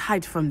 not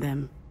hide from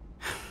them.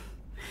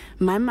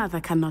 My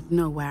mother cannot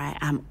know where I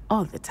am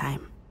all the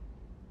time.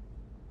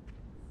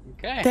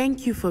 Okay.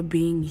 Thank you for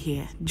being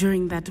here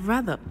during that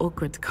rather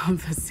awkward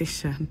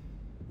conversation.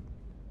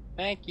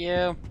 Thank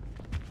you.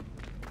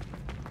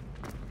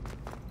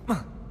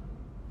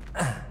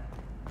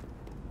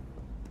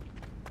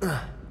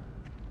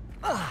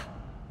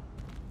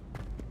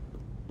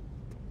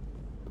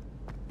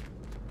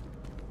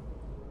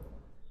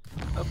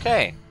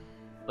 Okay,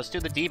 let's do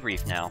the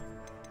debrief now.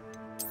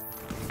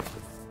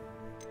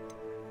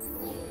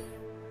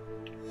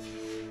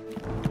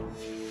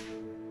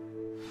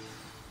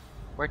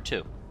 Where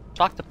to?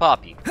 Talk to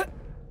Poppy.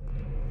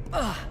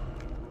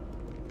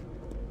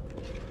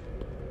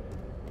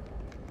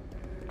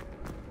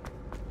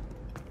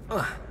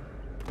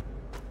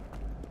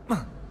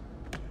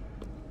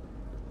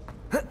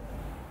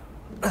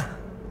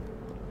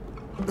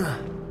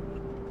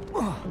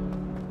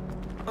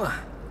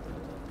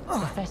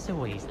 Professor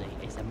Weasley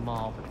is a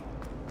marvel.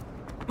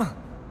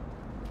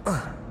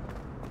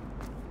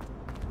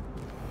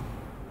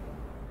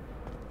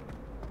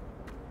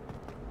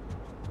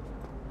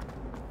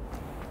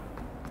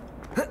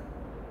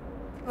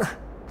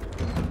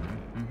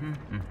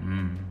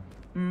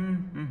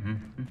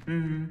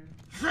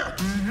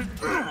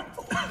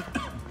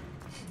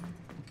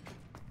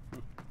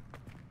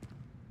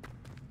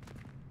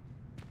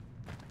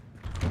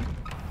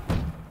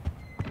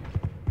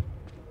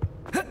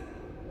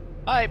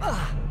 Hi.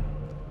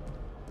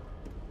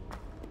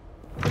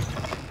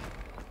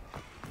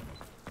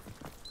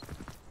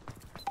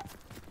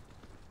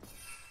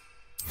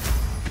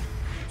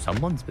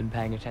 Someone's been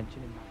paying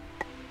attention in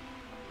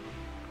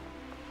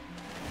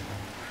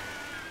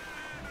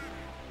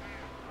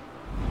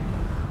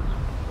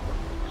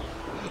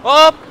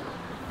Up!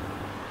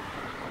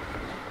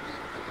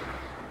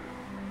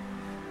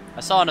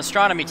 I saw an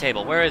astronomy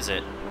table. Where is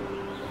it?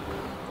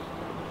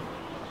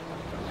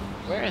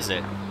 Where is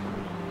it?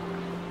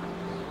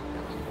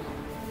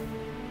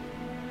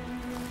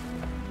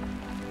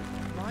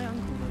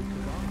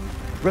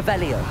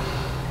 Revelio.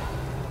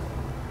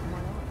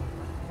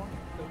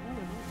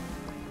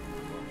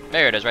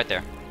 There it is, right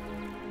there.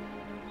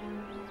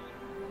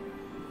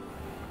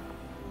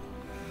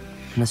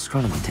 An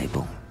astronomy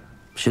table.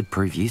 Should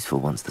prove useful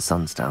once the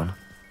sun's down.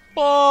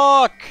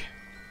 Fuck!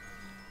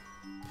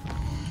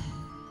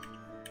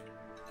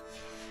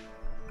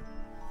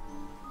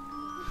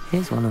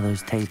 Here's one of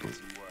those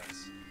tables.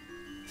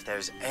 If there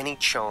is any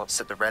chance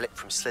that the relic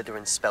from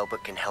Slytherin's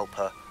spellbook can help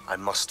her, I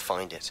must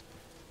find it.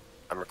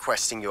 I'm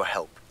requesting your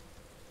help.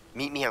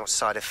 Meet me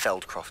outside of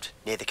Feldcroft,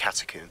 near the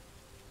catacomb.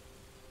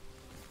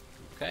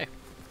 Okay.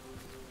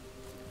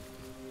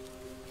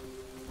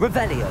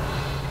 Revelio.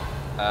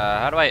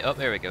 How do I... Oh,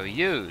 there we go.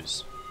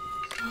 Use.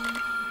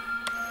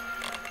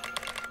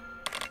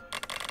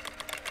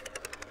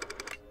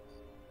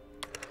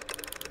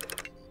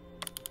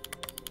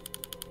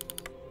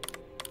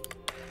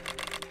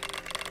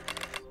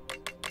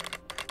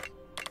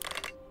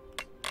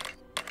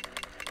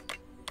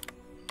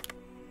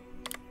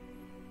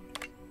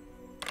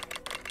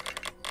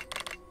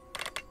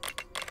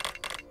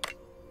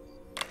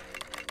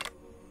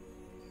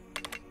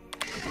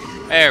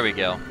 There we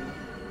go.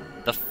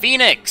 The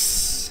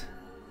Phoenix!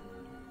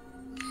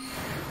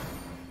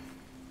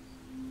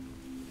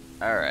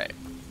 Alright.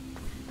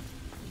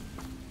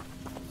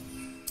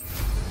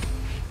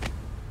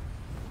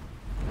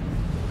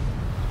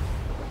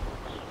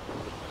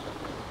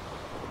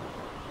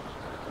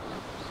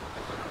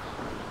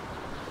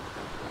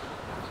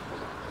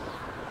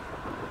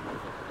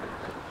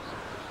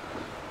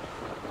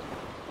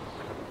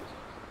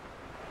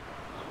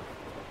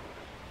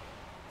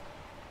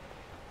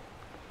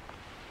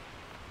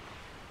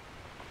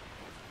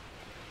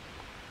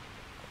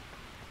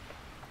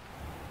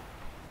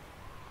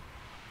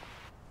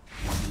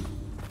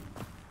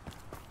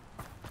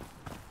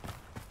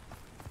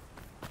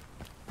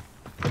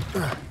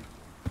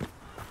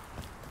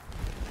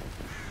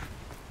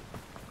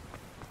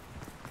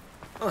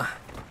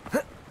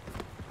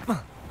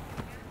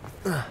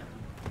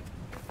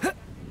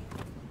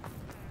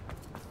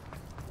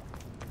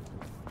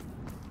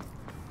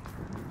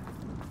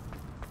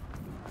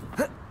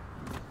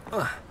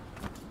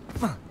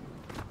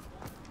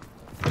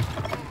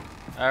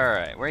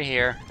 Alright, we're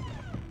here.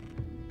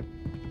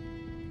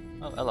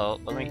 Oh, hello.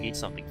 Let me eat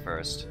something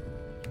first.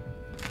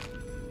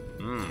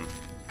 Mmm.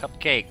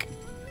 Cupcake.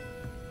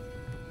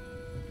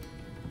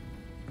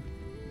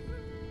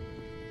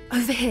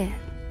 Over here.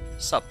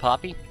 Sup,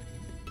 Poppy?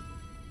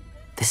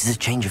 This is a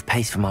change of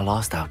pace from our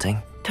last outing.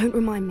 Don't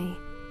remind me.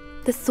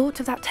 The thought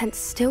of that tent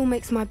still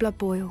makes my blood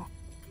boil.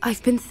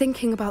 I've been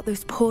thinking about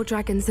those poor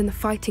dragons in the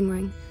fighting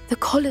ring. The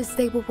collars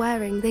they were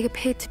wearing, they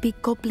appeared to be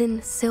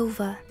goblin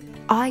silver.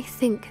 I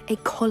think a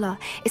collar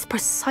is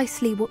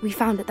precisely what we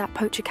found at that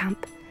poacher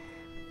camp.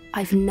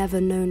 I've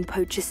never known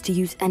poachers to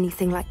use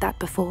anything like that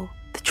before.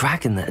 The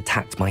dragon that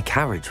attacked my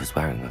carriage was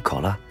wearing a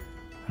collar,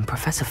 and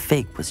Professor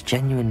Fig was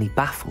genuinely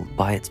baffled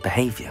by its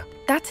behavior.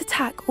 That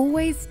attack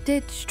always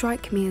did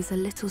strike me as a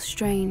little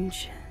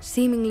strange,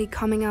 seemingly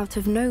coming out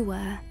of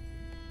nowhere.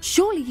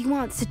 Surely you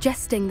aren't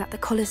suggesting that the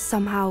collars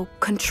somehow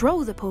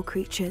control the poor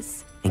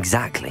creatures?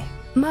 Exactly.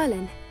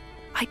 Merlin,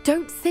 I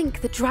don't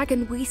think the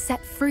dragon we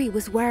set free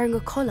was wearing a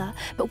collar,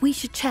 but we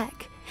should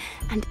check.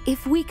 And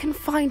if we can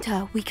find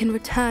her, we can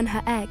return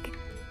her egg.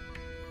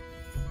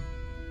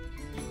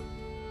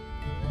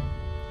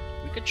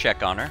 We could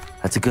check on her.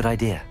 That's a good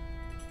idea.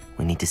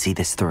 We need to see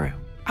this through.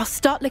 I'll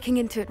start looking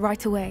into it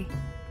right away.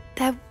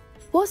 There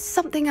was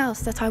something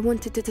else that I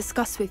wanted to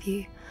discuss with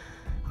you.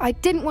 I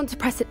didn't want to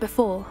press it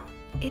before.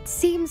 It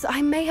seems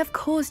I may have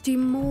caused you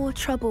more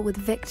trouble with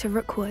Victor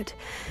Rookwood.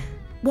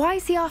 Why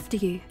is he after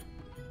you?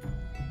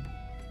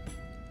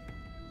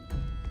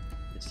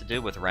 It's to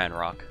do with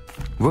Ranrock.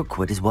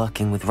 Rookwood is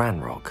working with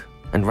Ranrock,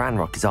 and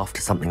Ranrock is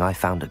after something I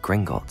found at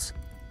Gringotts.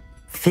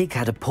 Fig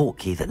had a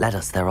portkey that led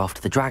us there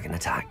after the dragon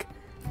attack.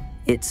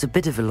 It's a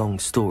bit of a long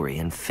story,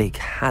 and Fig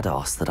had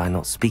asked that I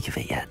not speak of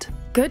it yet.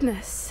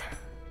 Goodness.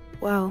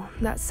 Well,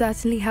 that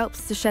certainly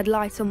helps to shed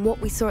light on what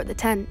we saw at the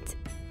tent.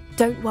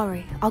 Don't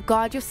worry, I'll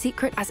guard your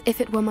secret as if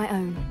it were my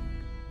own.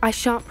 I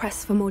shan't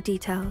press for more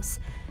details.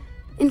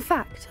 In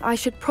fact, I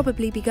should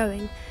probably be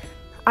going.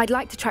 I'd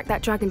like to track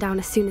that dragon down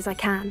as soon as I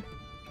can.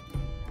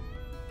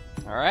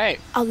 Alright.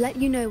 I'll let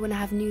you know when I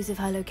have news of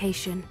her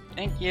location.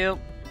 Thank you.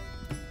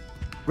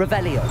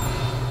 Revelio.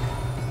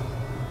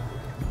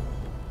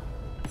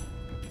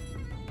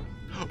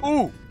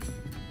 Ooh!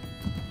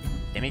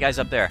 Enemy guy's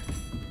up there.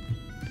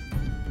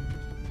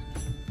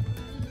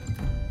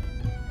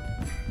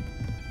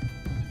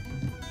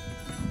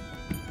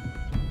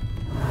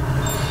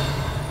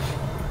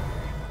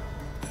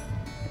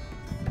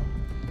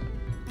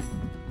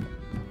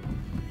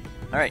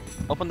 Alright,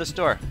 open this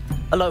door.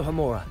 Aloha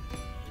Mora.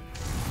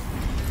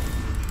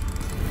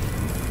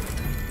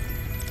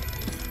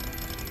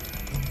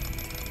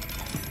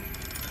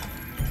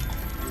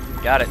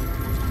 Got it.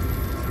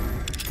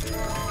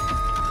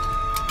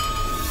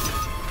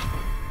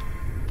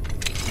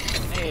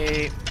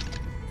 Hey.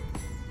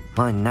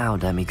 Mine now,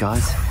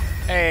 demiguise.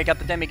 Hey, got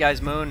the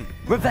demiguise moon.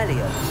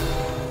 Revelio.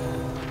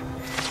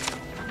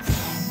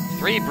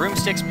 3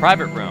 Broomsticks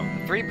Private Room.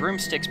 The 3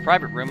 Broomsticks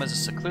Private Room is a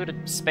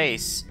secluded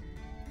space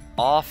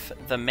off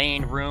the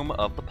main room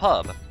of the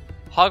pub.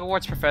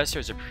 Hogwarts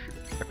professors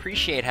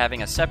appreciate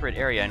having a separate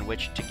area in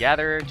which to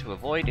gather to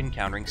avoid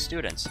encountering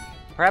students.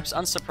 Perhaps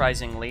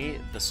unsurprisingly,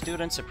 the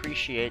students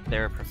appreciate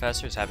their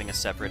professors having a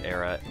separate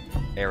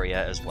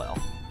area as well.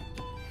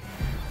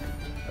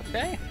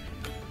 Okay.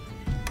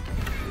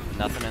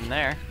 Nothing in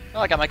there. Oh,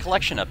 I got my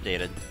collection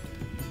updated.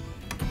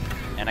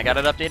 And I got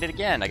it updated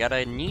again. I got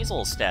a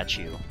Kneasel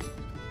statue.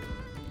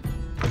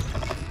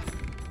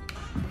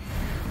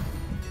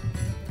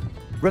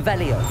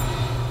 Revelio.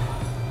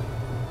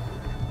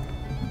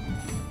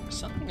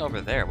 something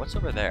over there. What's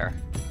over there?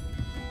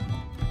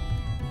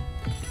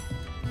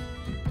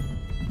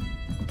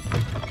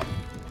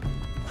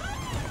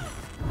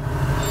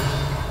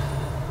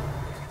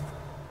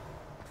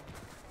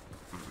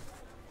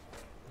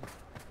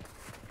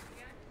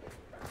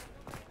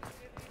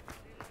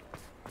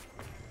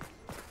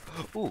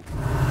 Ooh.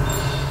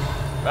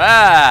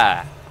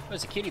 Ah!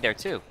 There's a kitty there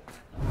too.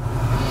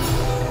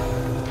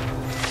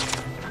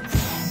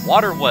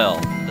 Water well.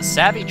 The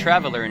savvy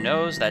traveler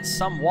knows that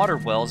some water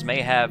wells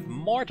may have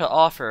more to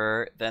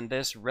offer than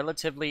this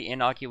relatively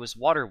innocuous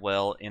water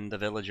well in the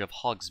village of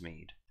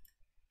Hogsmeade.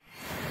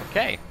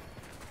 Okay.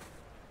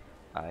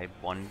 I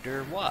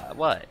wonder what?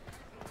 What?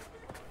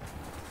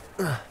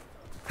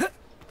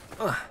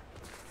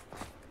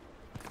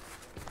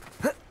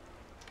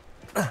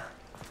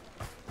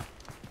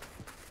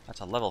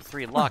 That's a level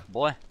 3 lock,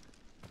 boy.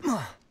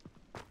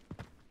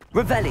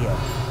 Revelio.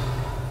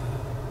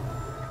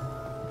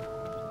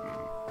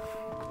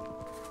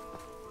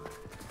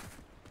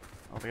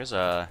 Oh, there's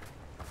a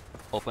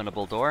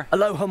openable door.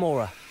 Aloha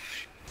Mora.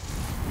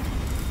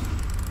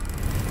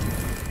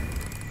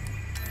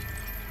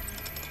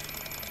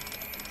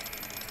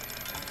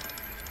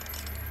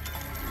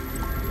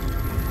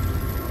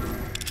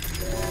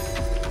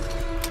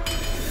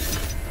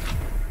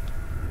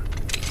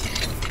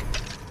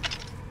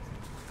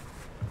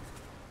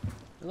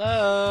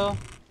 Hello?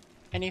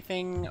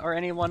 Anything or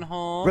anyone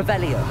home?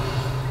 Revelio.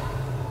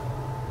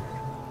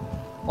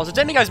 Oh, there's a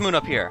demiguise moon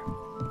up here.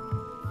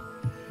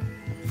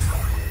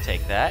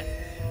 Take that.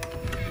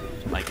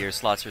 My gear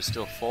slots are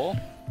still full.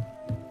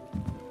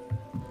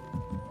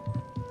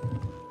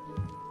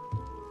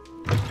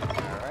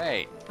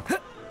 Alright.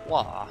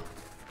 Wow.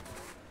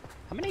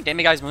 How many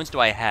demiguise moons do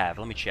I have?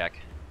 Let me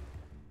check.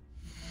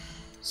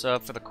 So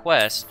for the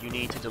quest, you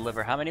need to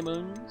deliver how many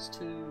moons?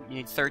 You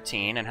need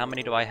 13, and how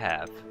many do I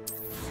have?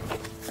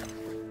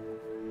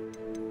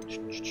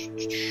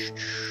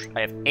 I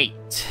have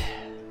 8.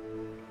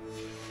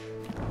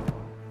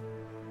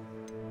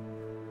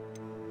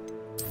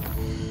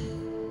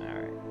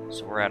 Alright,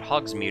 so we're at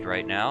Hogsmeade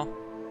right now.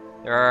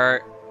 There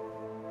are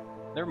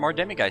more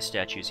demiguise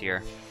statues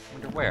here. I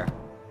wonder where.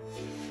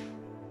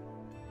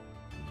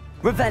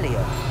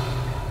 Revelio.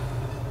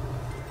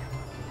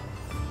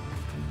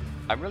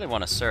 I really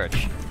want to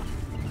search.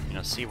 You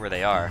know, see where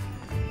they are.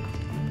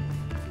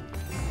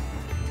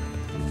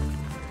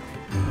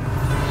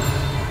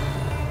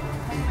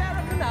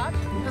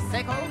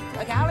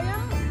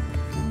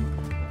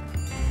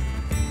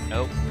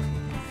 Nope.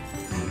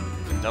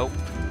 Nope.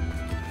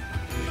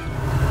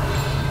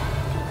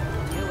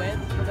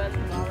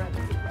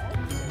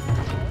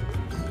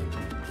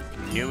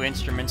 New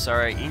instruments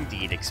are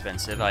indeed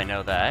expensive, I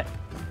know that.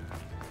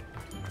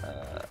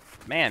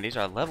 Man, these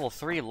are level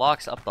 3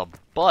 locks up the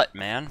butt,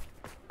 man.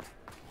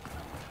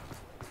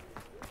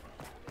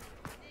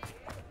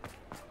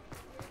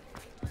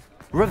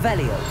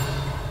 Revelio.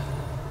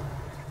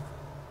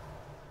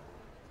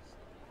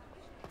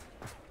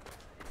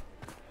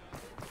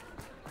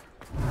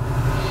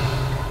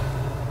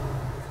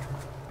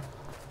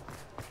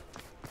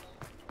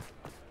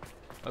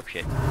 Oh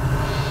shit.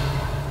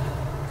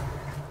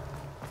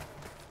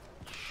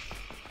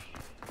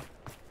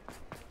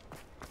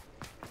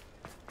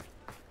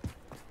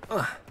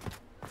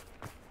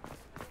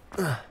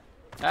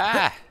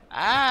 Ah!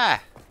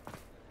 Ah!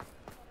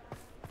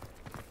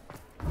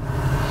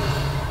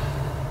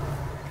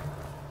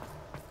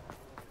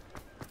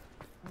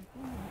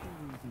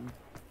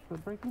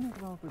 But breaking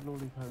into Alfred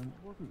Lawley's home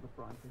wasn't the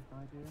brightest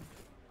idea.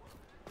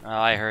 Oh,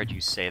 I heard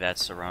you say that,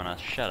 Serona.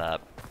 Shut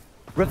up.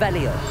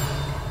 Revelio.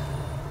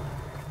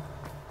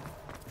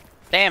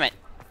 Damn it!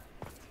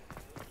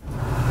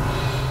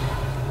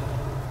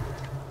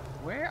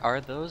 Where are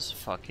those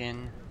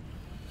fucking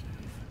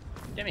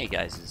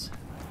demiguises?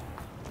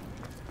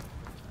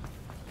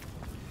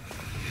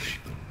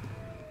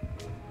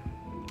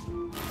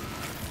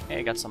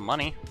 Hey, got some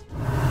money.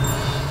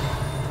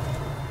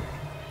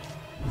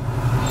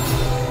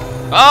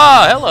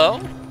 Ah, hello!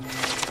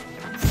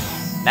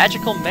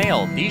 Magical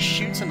mail. These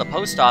chutes in the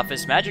post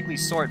office magically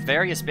sort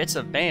various bits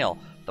of mail.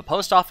 The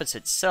post office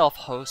itself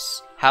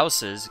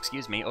houses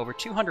over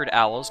 200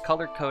 owls,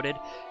 color-coded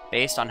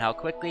based on how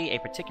quickly a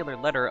particular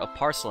letter of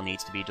parcel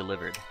needs to be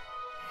delivered.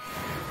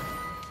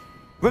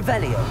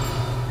 Revelio.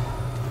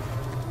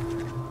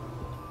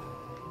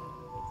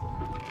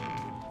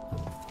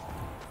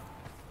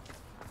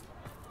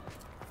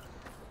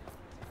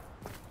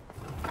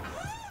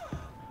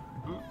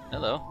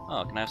 Hello.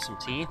 Oh, can I have some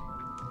tea?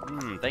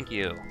 Thank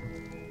you.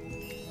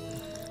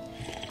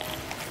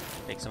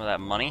 Take some of that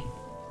money.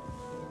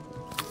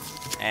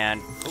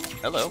 And, oh,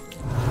 hello.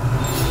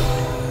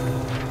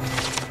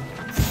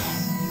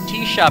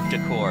 Tea shop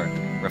decor.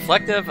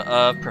 Reflective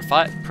of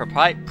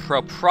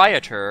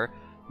proprietor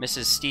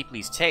Mrs.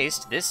 Steepley's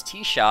taste, this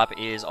tea shop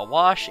is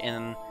awash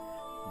in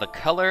the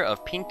color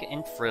of pink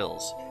and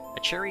frills. A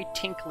cheery,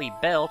 tinkly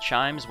bell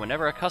chimes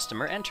whenever a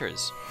customer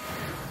enters.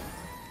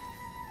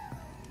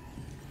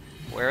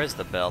 Where is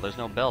the bell? There's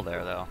no bell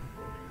there, though.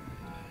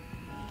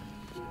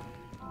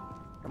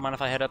 Don't mind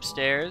if I head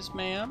upstairs,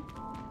 ma'am?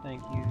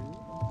 Thank you.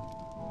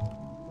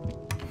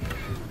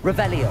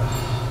 Revelio.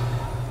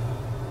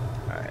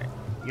 Alright.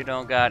 You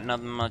don't got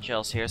nothing much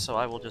else here, so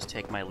I will just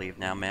take my leave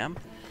now, ma'am.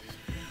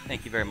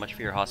 Thank you very much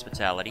for your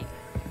hospitality.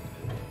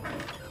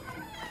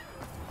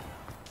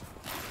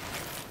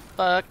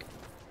 Fuck.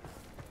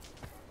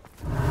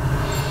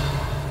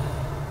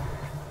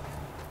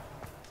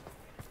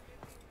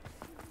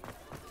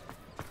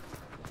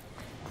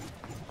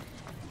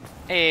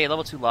 Hey,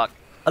 level 2 lock.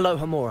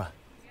 Aloha Mora.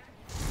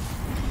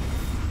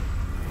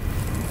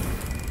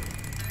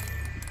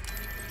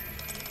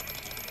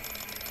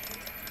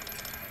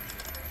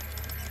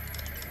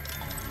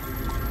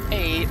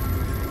 Hey.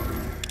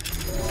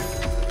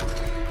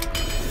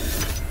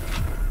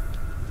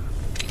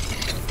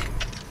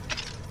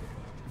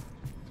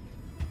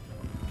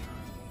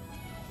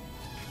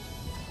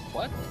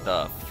 What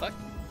the fuck?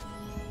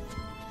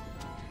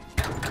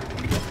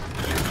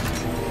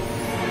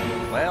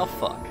 Well,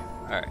 fuck.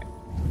 Alright.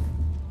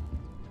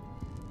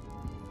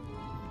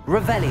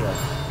 Revelio.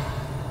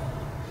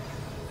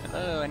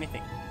 Hello,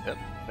 anything? Oh,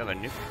 got a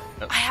nuke.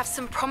 Oh. I have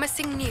some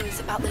promising news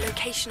about the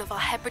location of our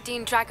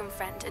Hebridean dragon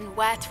friend and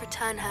where to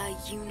return her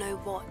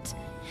you-know-what.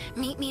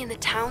 Meet me in the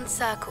town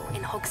circle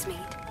in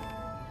Hogsmeade.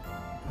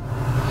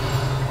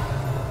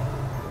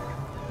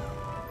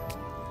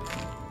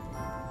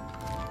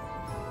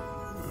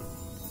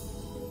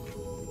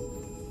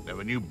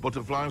 Never knew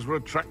butterflies were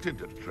attracted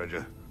to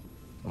treasure.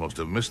 I must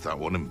have missed that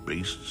one in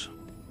Beasts.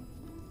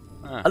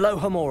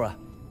 Aloha Mora.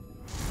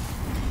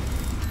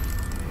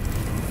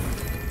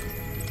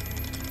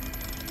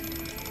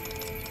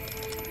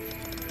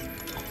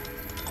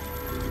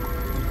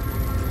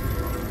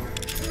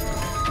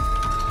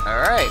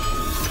 Alright.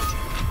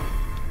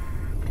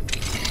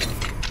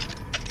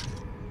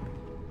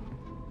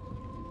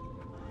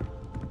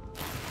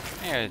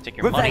 Here, take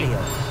your money.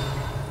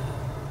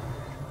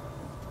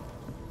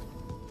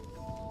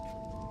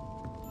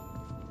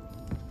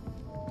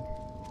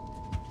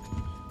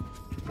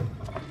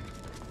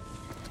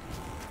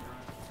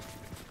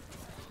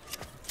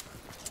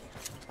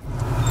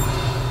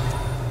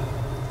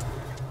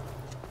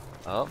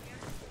 Oh.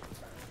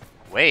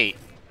 Wait.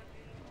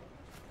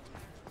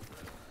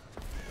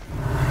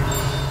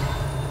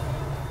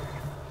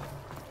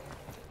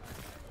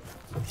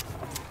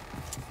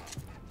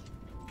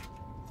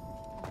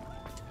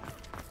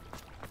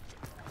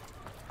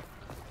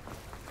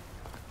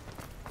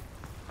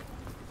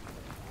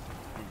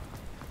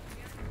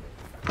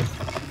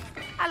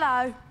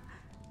 Hello.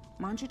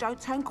 Mind you don't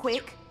turn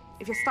quick.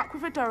 If you're stuck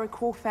with a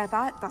Duracell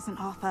feather, it doesn't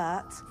half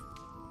hurt.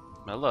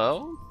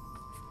 Hello?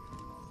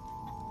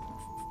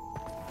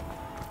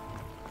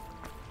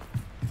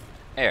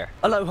 Here.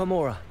 Aloha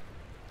Mora.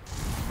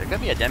 There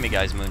could be a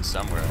demiguise moon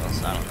somewhere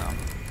else, I don't know.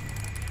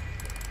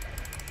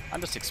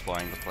 I'm just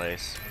exploring the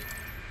place.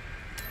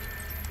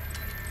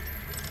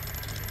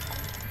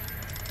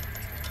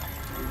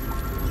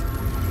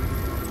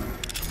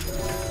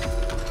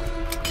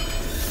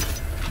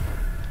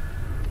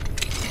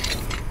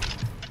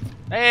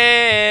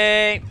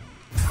 Hey!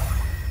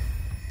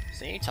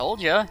 See, told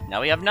ya.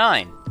 Now we have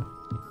 9.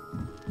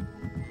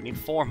 We need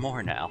 4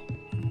 more now.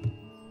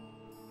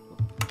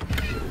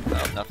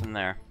 Oh, nothing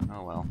there.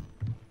 Oh well.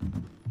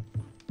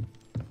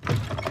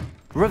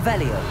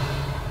 Revelio.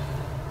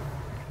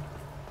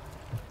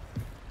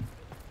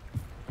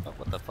 Oh,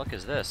 what the fuck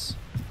is this?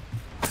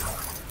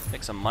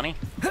 Take some money?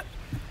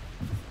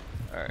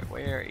 Alright,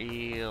 where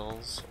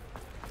eels?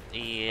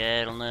 Yeah,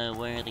 I don't know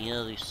where the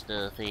other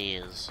stuff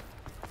is.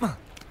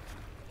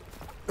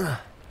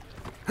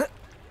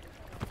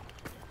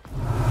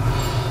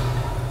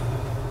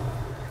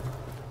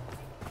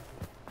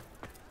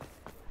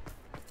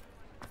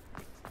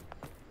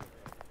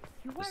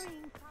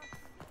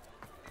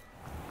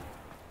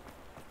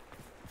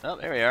 Oh,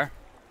 there we are.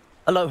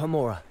 Aloha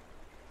Mora.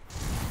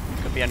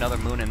 Could be another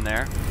moon in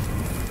there.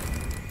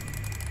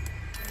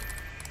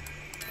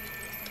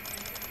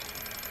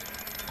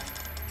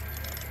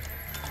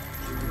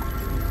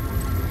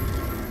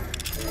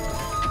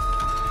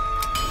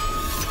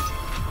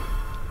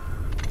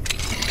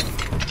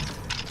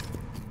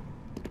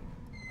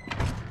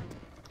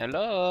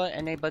 Hello,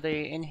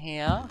 anybody in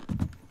here?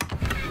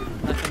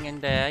 Nothing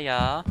in there,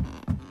 yeah.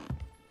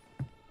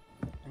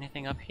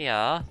 Anything up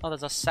here? Oh,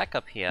 there's a sack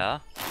up here.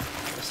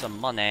 There's some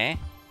money.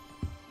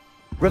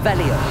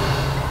 Revelio.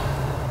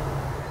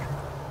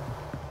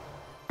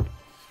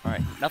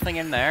 Alright, nothing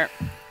in there.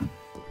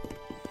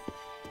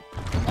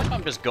 Like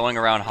I'm just going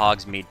around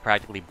Hogsmeade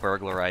practically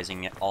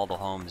burglarizing all the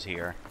homes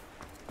here.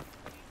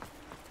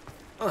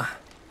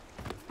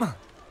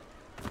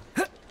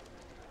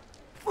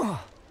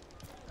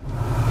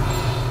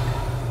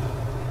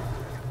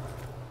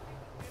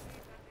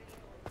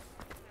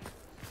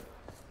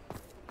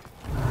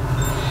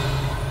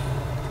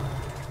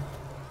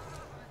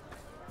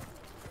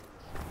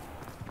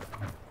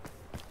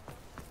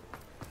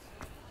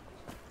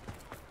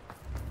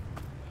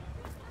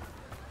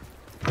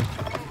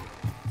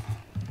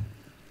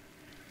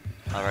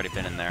 Already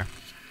been in there.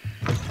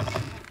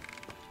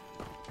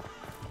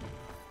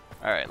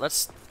 Alright,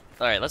 let's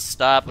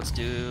stop. Let's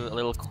do a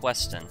little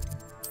questing.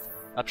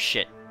 Up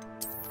shit.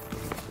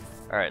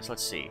 Alright, so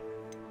let's see.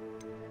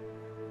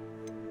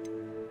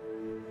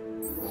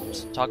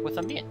 Let's talk with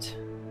Amit.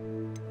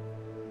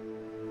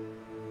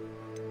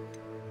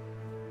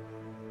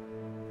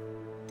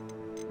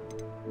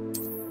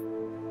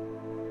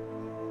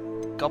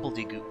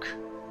 Gobbledygook.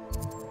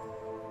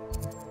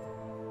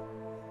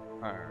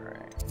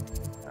 Alright.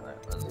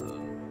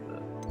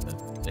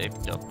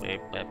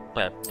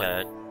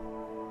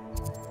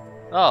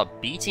 Oh,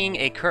 beating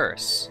a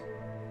curse.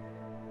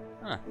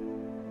 Huh.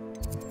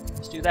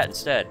 Let's do that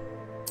instead.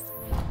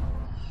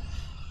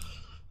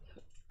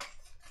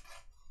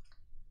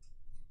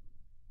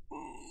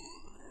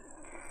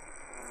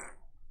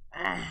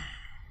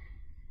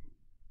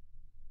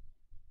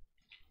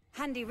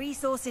 Handy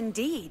resource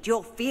indeed,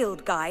 your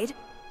field guide.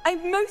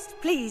 I'm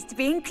most pleased to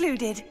be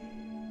included.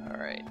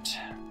 Alright.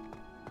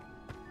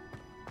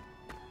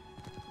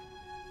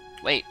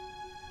 Wait.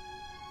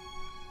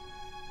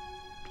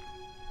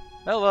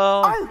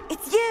 Hello. Oh,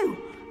 it's you!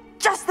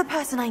 Just the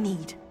person I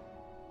need.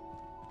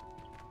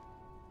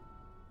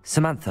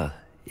 Samantha,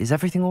 is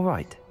everything all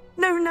right?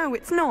 No,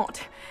 it's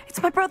not.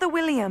 It's my brother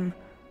William.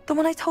 The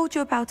one I told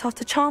you about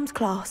after Charms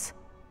class.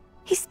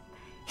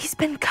 He's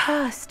been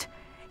cursed.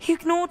 He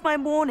ignored my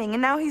warning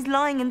and now he's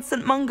lying in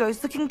St.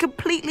 Mungo's looking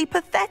completely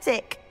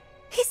pathetic.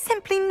 He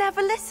simply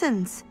never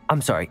listens.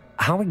 I'm sorry,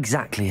 how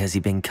exactly has he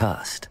been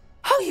cursed?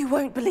 Oh, you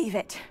won't believe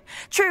it.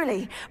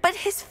 Truly, but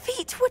his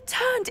feet were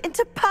turned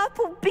into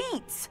purple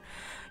beets.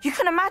 You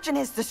can imagine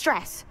his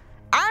distress.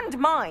 And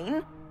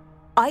mine.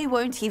 I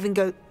won't even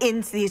go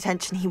into the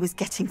attention he was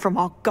getting from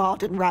our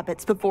garden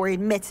rabbits before he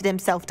admitted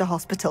himself to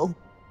hospital.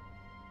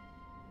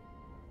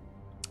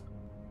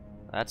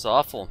 That's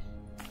awful.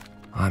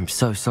 I'm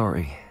so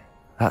sorry.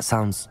 That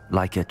sounds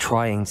like a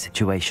trying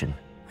situation.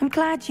 I'm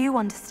glad you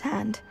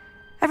understand.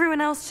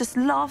 Everyone else just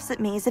laughs at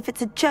me as if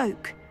it's a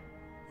joke.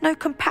 No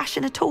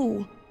compassion at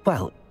all.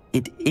 Well,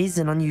 it is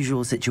an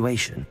unusual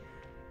situation.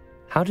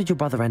 How did your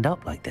brother end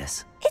up like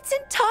this? It's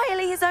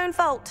entirely his own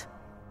fault.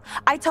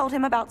 I told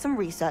him about some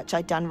research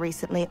I'd done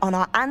recently on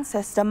our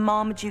ancestor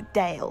Marmaduke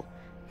Dale.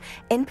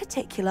 In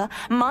particular,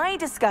 my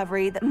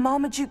discovery that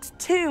Marmaduke's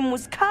tomb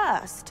was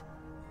cursed.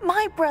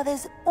 My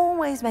brother's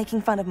always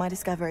making fun of my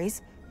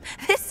discoveries.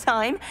 This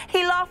time,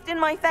 he laughed in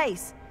my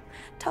face.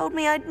 Told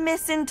me I'd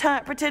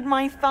misinterpreted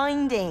my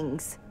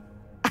findings.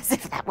 As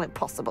if that weren't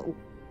possible.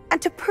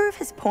 And to prove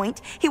his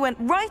point, he went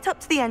right up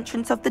to the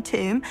entrance of the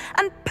tomb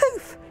and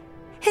poof!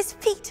 His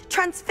feet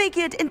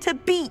transfigured into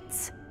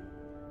beets.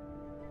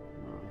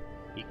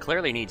 He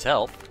clearly needs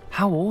help.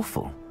 How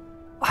awful.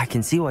 I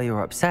can see why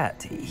you're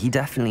upset. He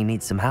definitely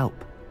needs some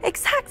help.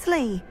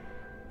 Exactly.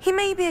 He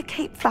may be a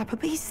cape flapper,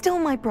 but he's still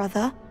my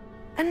brother.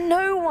 And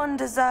no one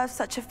deserves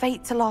such a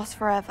fate to last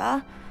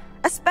forever,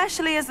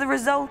 especially as the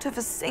result of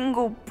a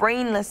single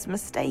brainless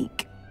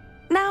mistake.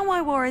 Now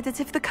I worry that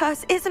if the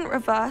curse isn't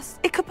reversed,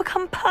 it could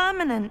become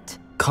permanent.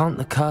 Can't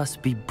the curse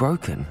be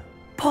broken?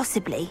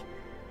 Possibly.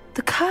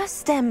 The curse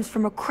stems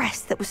from a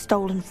crest that was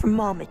stolen from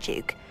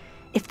Marmaduke.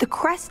 If the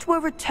crest were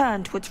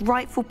returned to its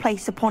rightful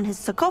place upon his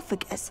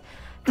sarcophagus,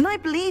 then I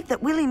believe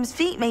that William's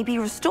feet may be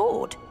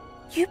restored.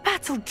 You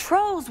battled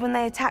trolls when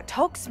they attacked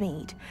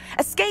Hogsmeade,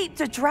 escaped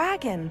a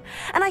dragon,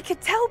 and I could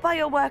tell by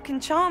your work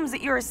in charms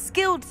that you're a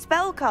skilled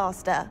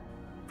spellcaster.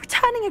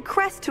 Returning a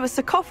crest to a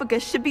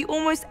sarcophagus should be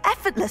almost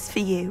effortless for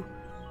you.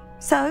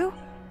 So,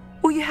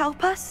 will you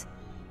help us?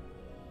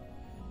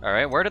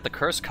 Alright, where did the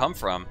curse come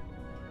from?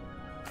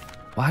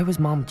 Why was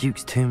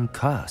Marmaduke's tomb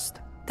cursed?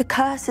 The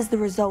curse is the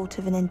result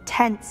of an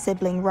intense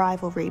sibling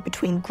rivalry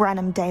between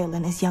Granham Dale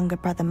and his younger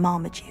brother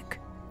Marmaduke.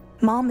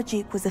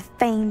 Marmaduke was a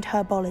famed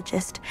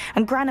herbologist,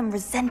 and Granham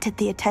resented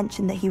the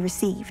attention that he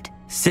received.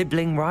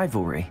 Sibling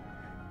rivalry?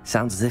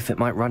 Sounds as if it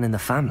might run in the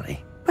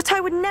family. But I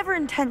would never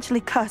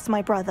intentionally curse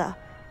my brother,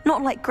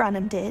 not like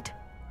Granham did.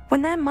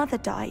 When their mother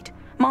died,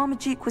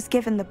 Marmaduke was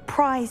given the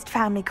prized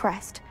family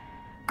crest.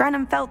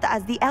 Granham felt that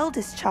as the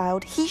eldest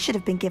child, he should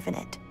have been given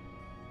it.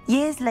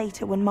 Years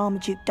later, when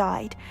Marmaduke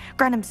died,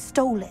 Granham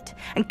stole it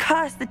and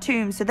cursed the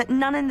tomb so that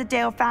none in the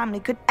Dale family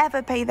could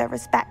ever pay their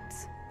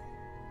respects.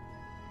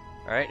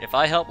 Alright, if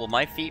I help, will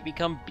my feet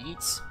become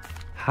beets?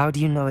 How do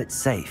you know it's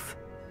safe?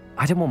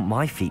 I don't want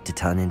my feet to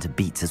turn into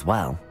beets as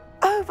well.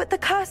 Oh, but the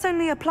curse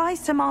only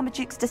applies to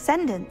Marmaduke's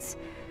descendants,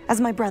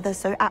 as my brother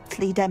so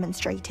aptly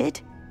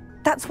demonstrated.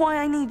 That's why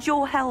I need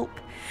your help.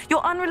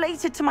 You're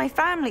unrelated to my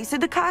family, so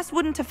the curse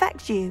wouldn't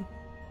affect you.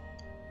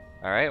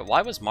 Alright,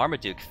 why was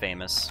Marmaduke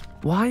famous?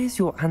 Why is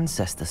your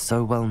ancestor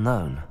so well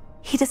known?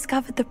 He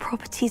discovered the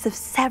properties of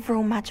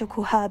several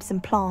magical herbs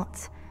and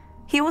plants.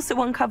 He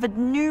also uncovered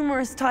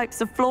numerous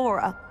types of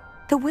flora.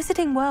 The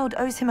wizarding world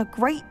owes him a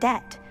great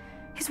debt.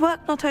 His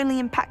work not only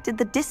impacted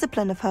the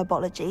discipline of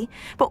herbology,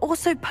 but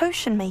also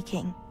potion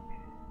making.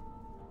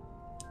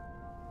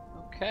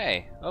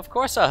 Okay, of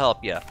course I'll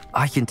help you.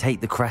 I can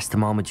take the crest to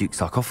Marmaduke's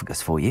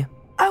sarcophagus for you.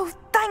 Oh,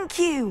 thank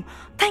you!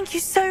 Thank you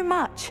so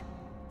much!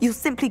 You'll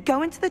simply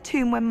go into the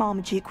tomb where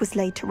Marmaduke was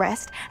laid to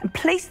rest and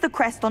place the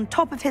crest on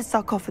top of his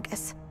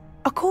sarcophagus.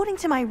 According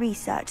to my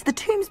research, the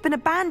tomb's been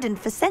abandoned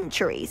for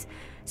centuries,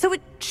 so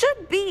it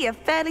should be a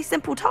fairly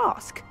simple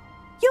task.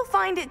 You'll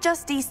find it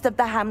just east of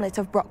the hamlet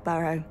of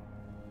Brockborough.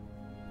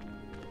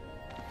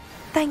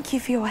 Thank you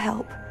for your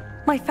help.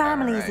 My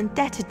family is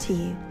indebted to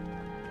you.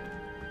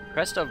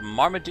 Crest of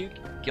Marmaduke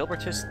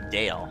Gilbertus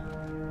Dale.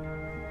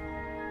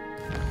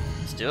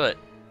 Let's do it.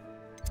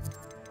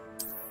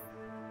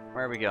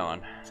 Where are we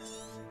going?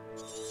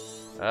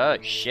 Oh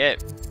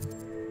shit.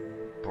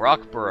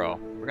 Brockborough.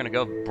 We're gonna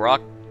go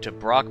to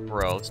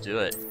Brockborough. Let's do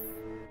it.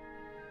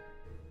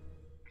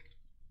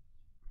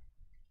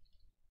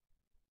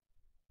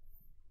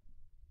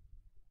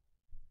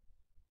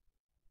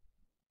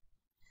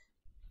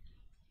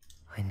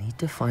 I need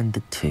to find the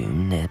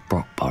tomb near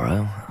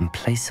Brockborough and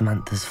place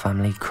Samantha's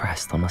family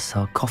crest on a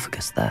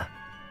sarcophagus there.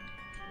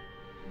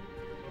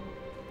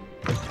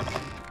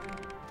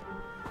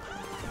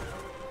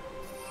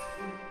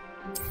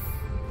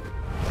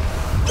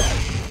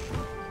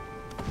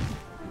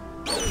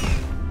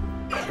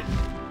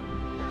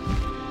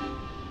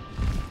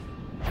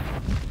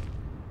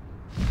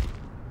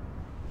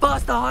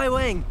 Past the high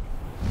wing!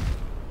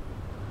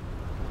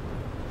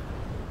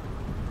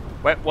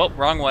 Wait, whoa,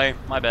 wrong way.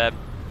 My bad.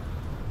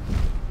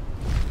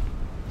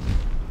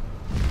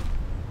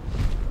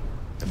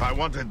 If I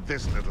wanted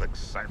this little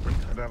excitement,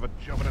 I'd have a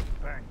job at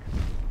a bank.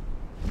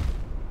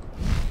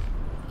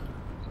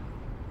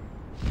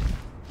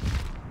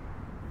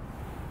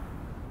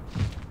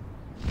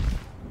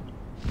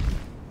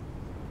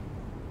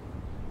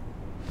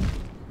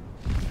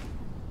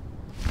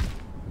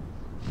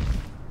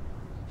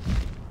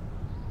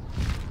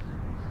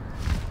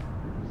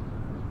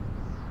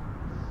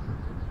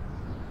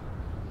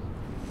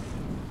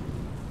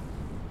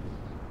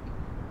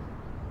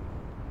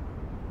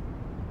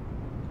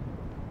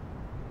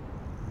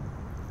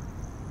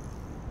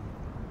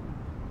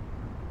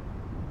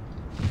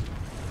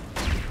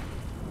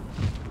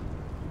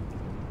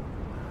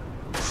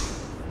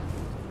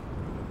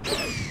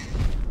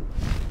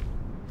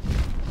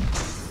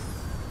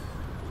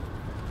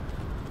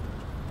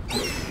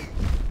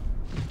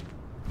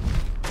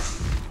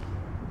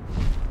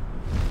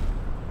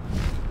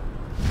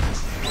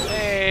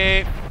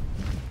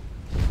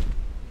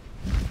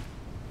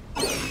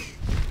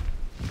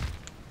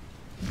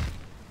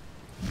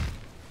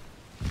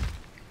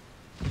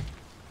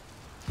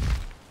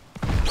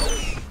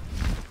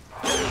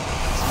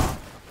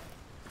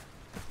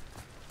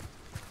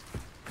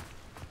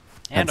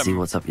 Let's see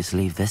what's up your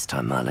sleeve this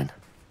time, Merlin.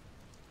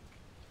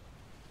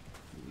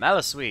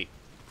 Malasweet.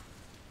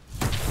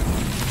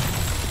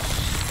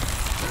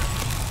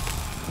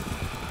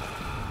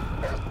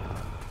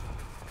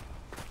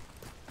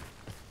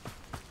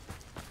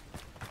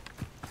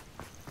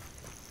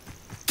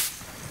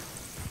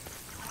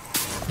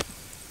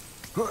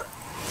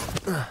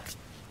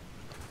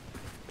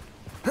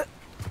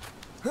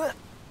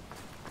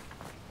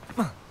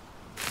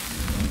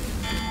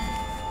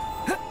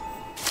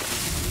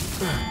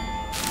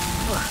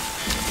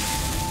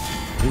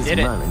 These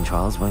Merlin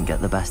trials won't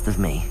get the best of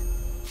me.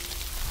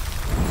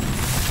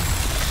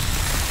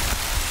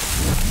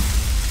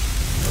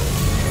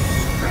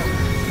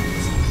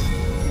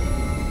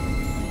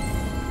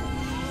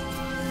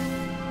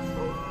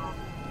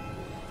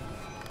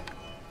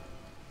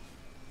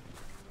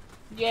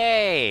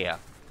 Yay!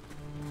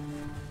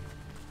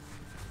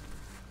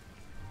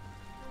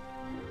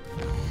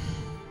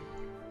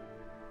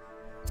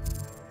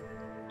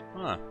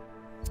 Huh.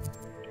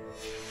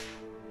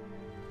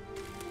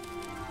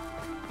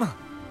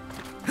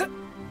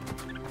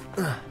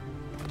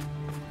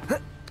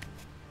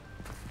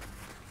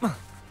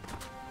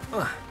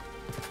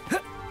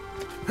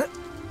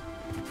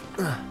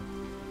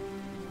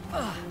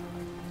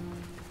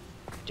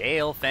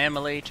 Dale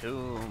family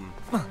tomb.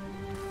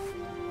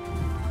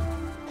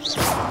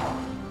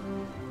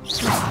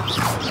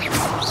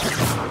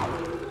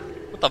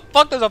 What the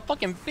fuck? There's a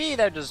fucking bee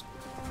that just...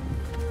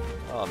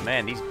 Oh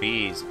man, these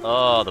bees.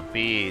 Oh, the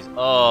bees.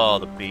 Oh,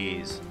 the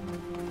bees.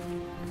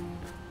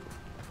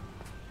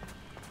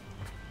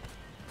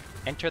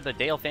 Enter the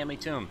Dale family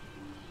tomb.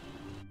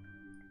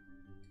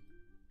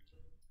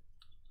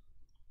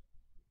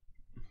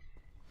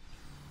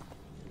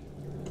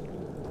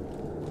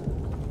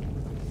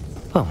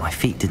 Well, my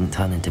feet didn't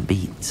turn into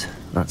beads.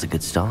 That's a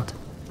good start.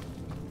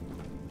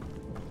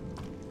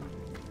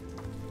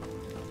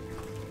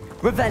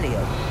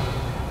 Revelio.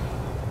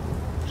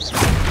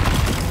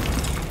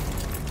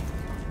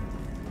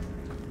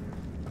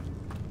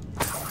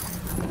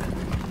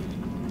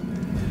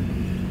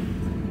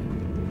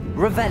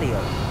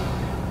 Revelio.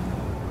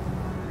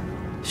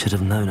 Should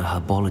have known a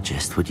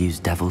herbologist would use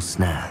Devil's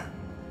Snare.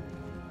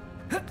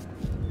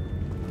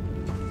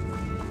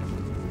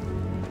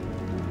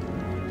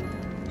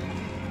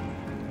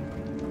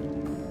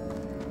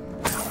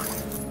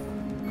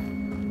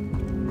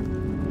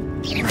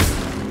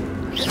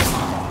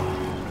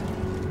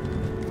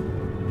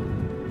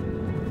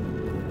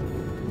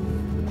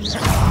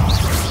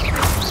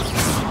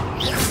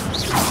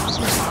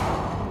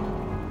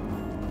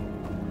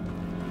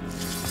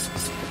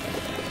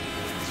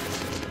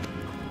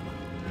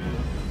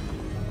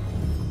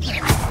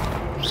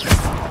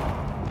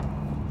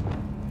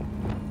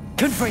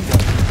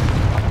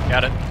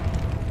 Got it.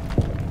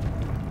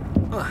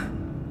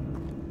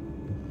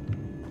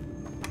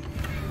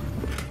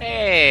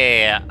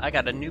 Hey, I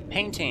got a new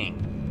painting.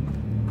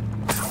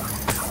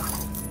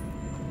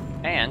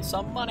 And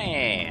some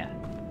money.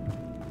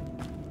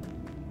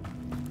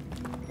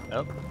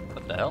 Oh,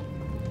 what the hell?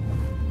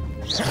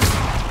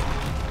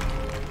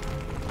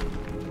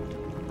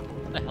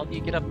 How the hell do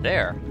you get up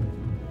there?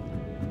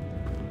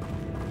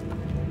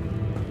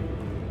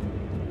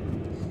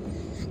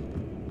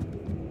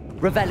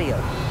 Revelio.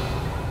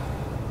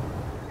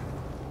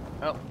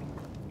 Oh.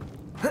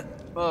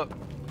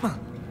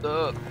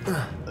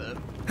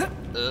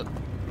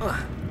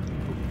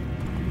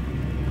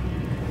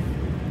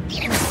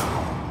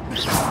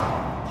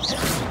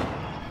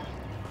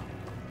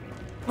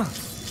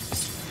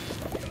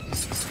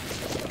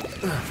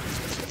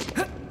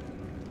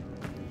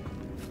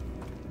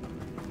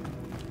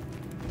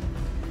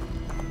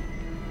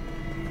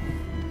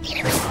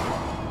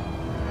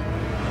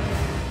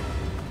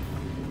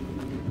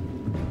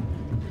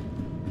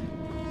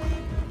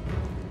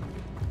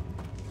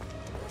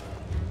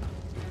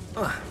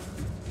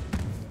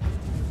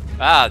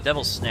 Ah,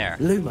 Devil's Snare.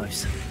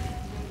 Lumos.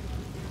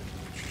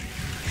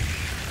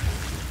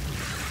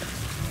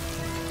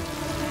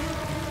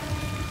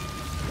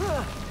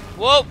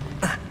 Whoa!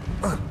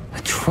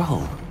 A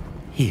troll?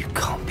 You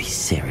can't be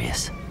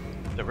serious.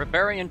 The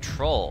Rebarian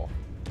Troll.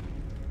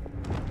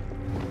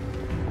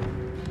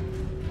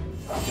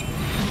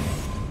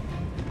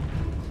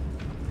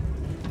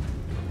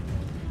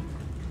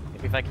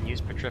 Maybe if I can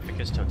use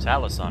Petrificus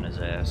Totalis on his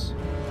ass.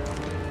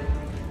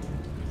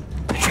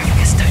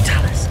 Petrificus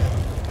Totalis?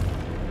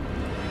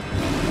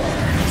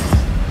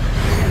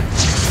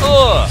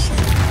 Ugh!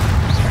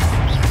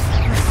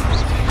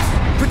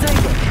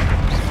 Potato!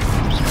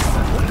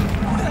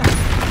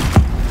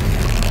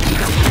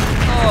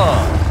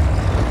 Oh!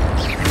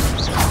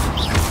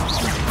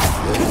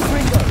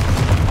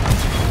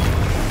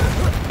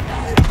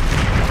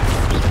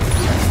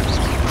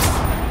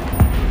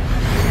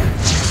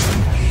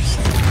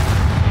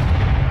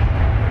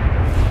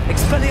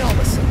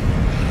 Expelliarmus!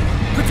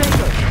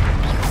 Potato!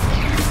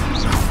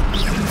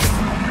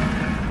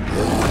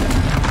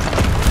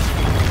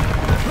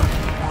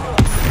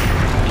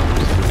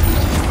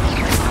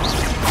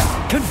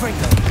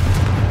 Confringo!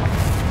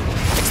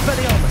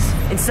 Expelliarmus!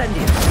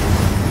 Incendio!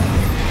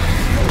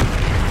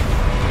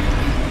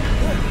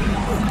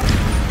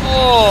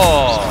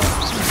 Oh!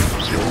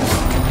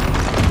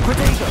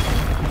 Protego!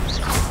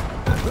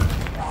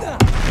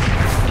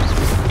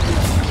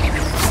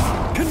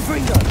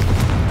 Confringo!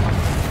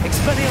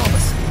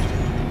 Expelliarmus!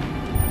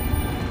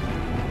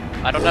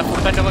 I don't have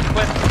Flipendo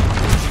equipped.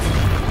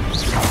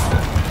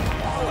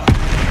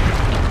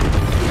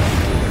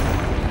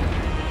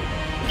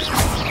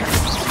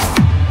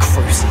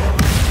 Crucial!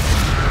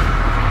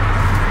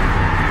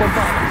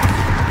 Bombada!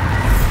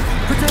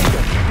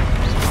 Protego!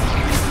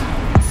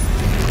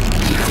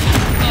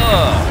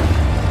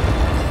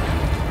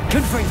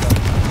 Confringo!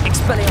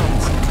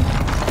 Expelliarmus!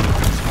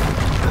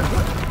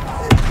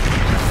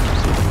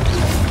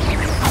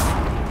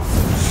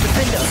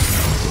 Defender!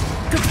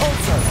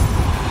 Compulso!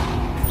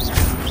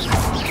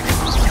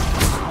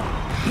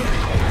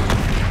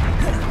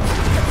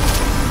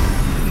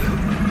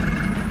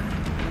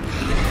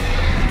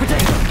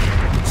 Potato!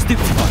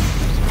 Stupefy!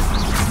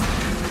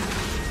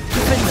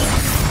 Defender!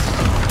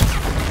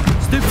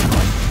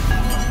 Stupefy!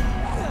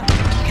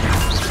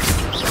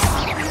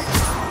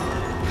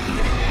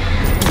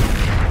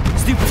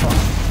 Stupefy!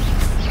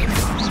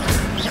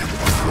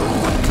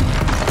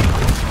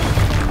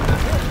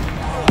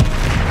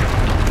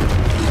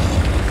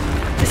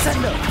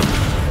 Descendo!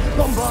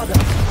 Bombarda!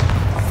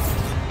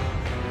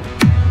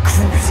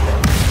 Crucio!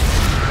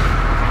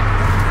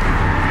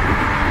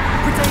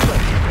 Potato!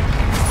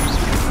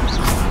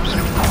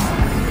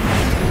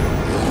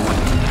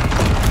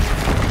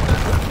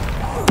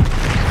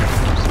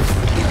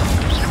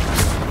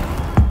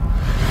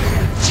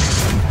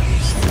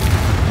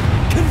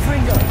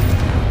 Confringo!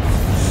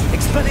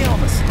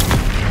 Expelliarmus!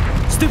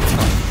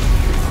 Stupefy!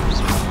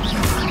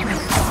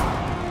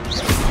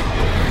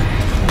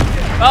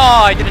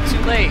 Oh, I did it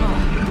too late.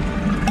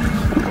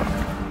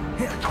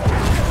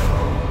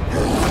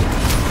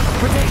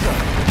 Protego!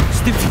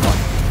 Stupefy!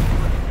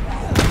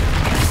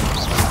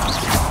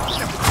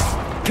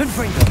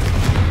 Confringo!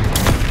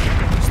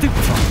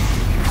 Stupefy!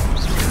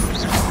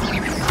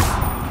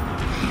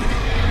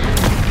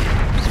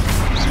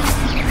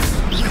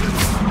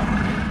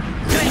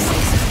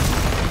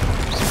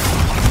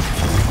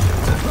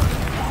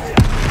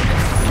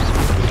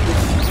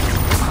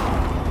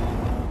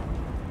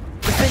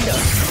 Defender!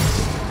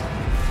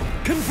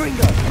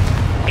 Confringo!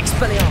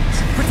 Expelliarmus!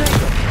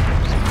 Protego!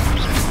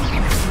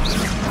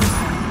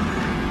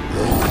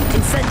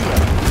 Incendio!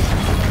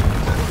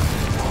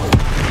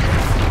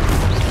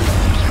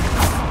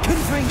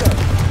 Confringo!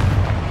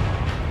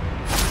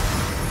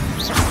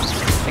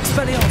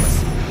 Expelliarmus!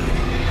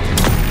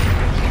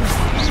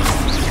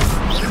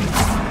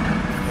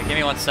 Wait, give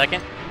me 1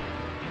 second.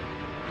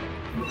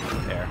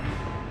 There.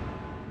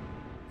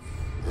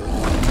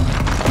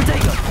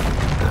 Protego!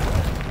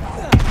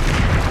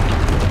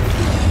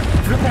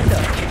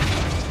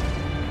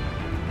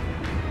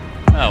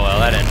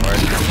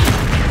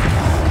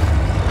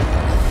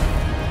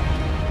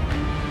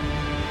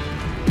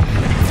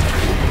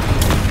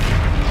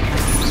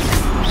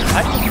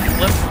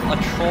 flip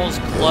a troll's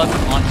club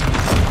onto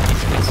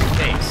his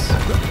face.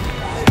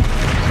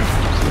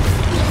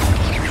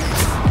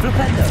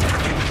 Flipendo.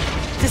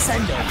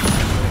 Descendo.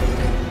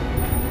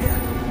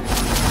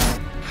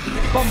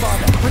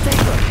 Bombarda.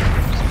 Potato.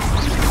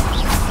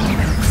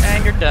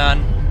 And you're done.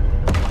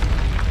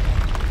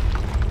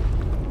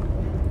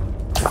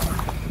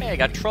 Hey, I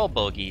got troll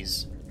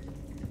bogeys.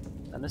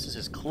 And this is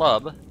his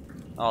club.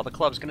 Oh, the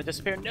club's gonna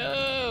disappear.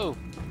 No!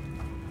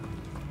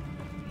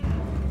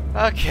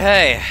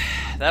 Okay,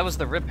 that was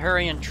the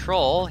Riparian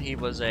troll. He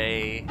was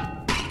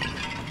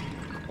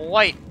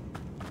quite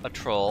a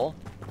troll.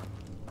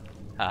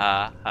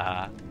 Haha,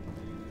 haha.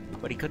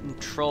 But he couldn't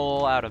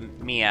troll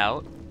me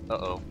out.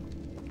 Uh-oh.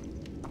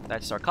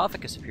 That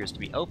sarcophagus appears to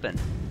be open.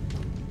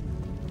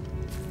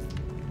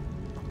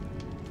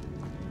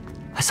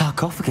 A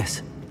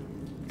sarcophagus?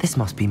 This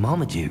must be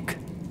Marmaduke.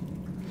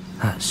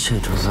 That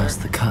should reverse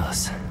the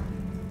curse.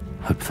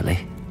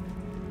 Hopefully.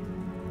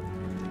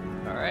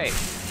 Alright,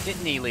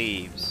 Dittany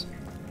leaves.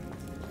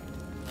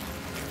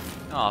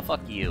 Aw,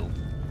 fuck you.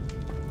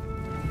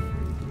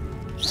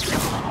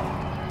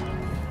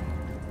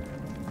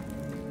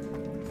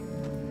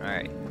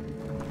 Alright.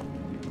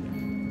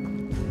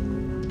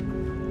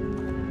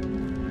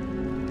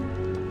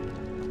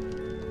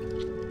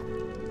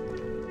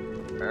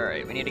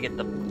 Alright, we need to get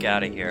the fuck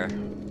out of here.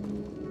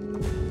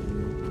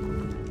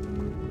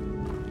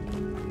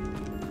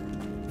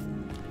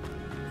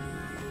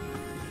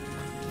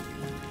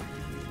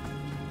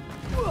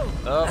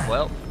 Oh,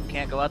 well,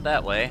 can't go out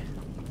that way.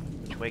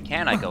 Which way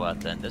can I go out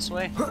then? This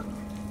way?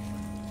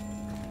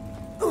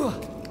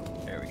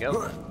 There we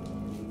go.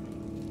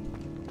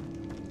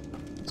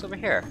 What's over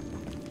here?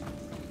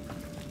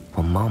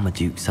 Well,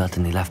 Marmaduke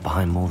certainly left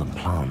behind more than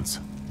plants.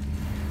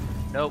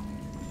 Nope.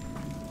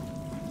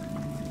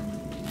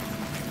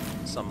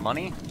 Some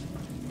money?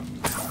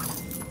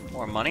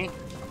 More money?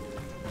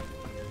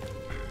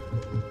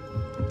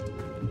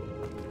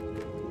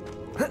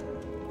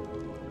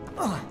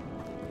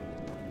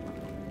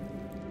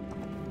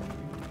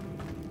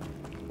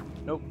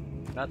 Nope,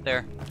 not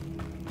there.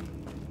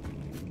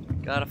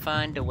 Gotta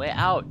find a way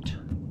out.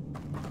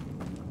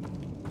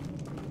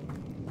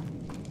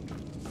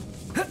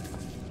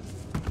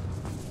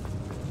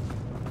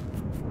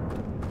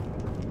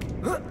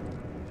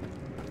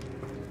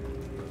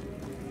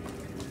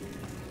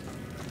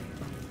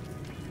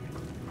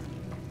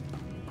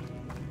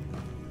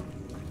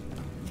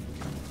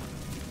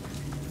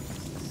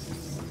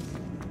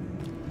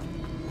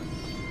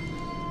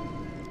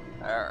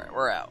 Alright,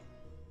 we're out.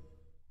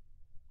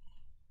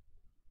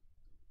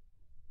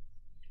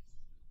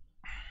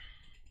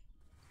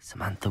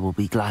 Samantha will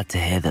be glad to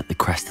hear that the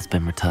crest has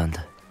been returned.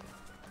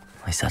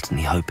 I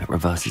certainly hope it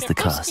reverses the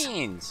curse.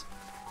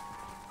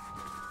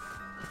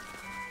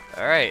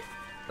 Alright,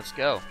 let's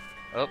go.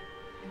 Oh.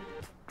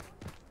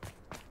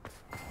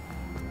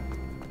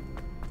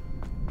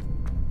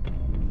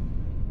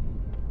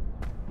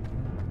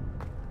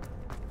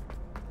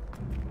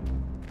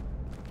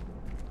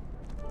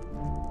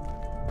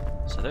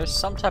 So there's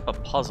some type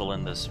of puzzle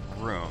in this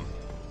room.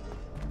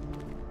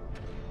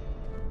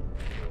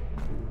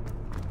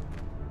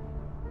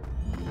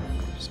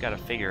 Just gotta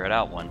figure it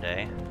out one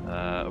day.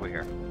 Over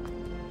here.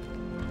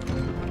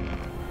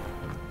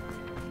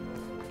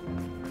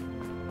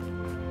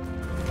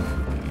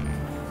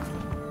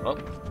 Oh.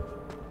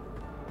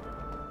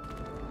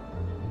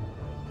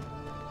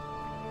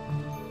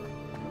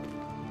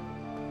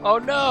 Oh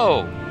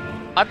no!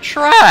 I'm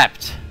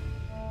trapped!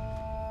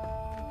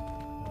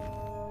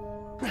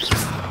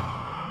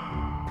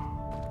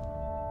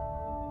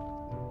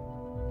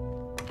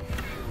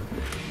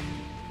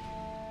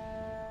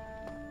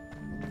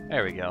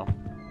 There we go.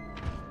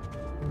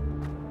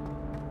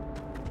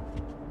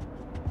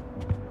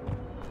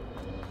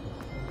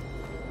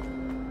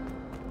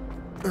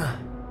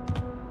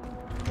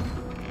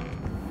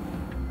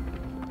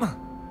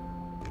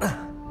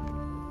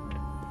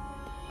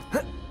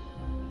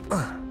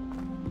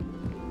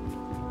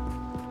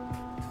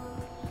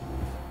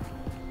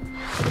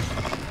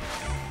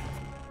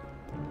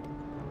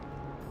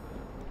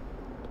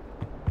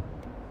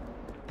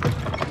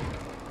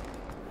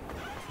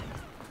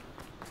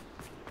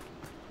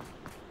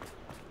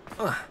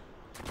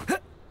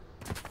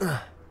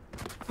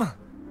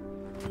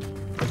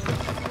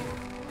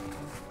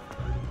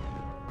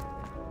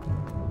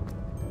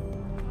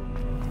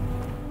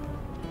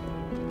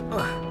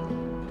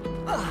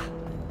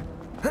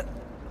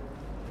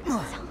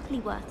 It's hardly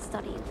worth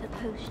studying for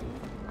potions.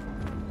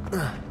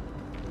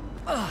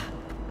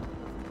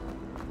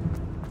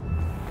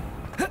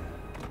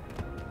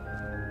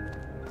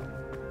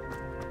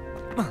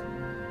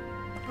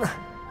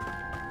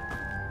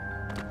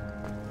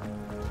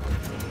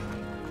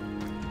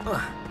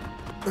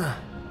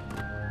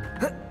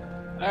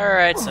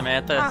 Alright,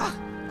 Samantha.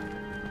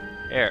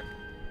 Here.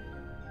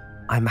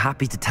 I'm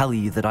happy to tell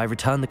you that I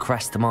returned the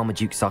crest to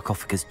Marmaduke's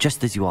sarcophagus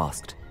just as you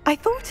asked. I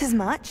thought as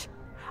much.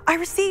 I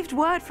received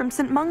word from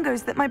St.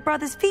 Mungo's that my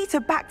brother's feet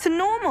are back to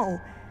normal.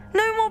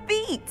 No more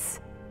beats.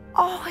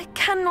 Oh, I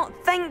cannot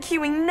thank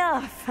you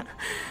enough.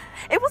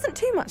 It wasn't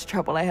too much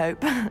trouble, I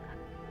hope.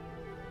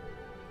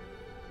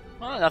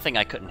 Well, nothing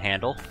I couldn't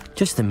handle.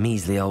 Just a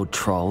measly old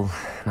troll.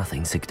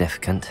 Nothing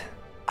significant.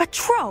 A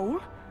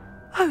troll?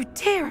 Oh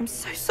dear, I'm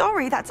so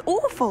sorry. That's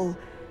awful.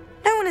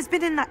 No one has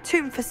been in that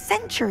tomb for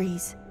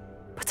centuries.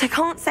 But I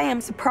can't say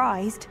I'm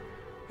surprised.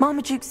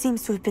 Marmaduke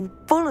seems to have been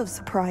full of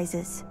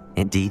surprises.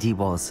 Indeed he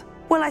was.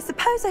 Well, I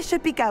suppose I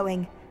should be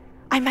going.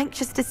 I'm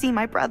anxious to see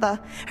my brother,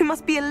 who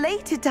must be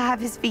elated to have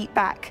his feet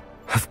back.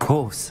 Of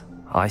course.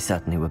 I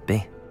certainly would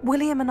be.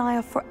 William and I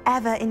are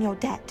forever in your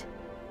debt.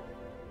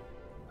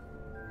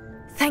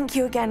 Thank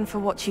you again for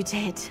what you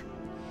did.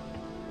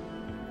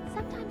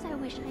 Sometimes I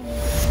wish I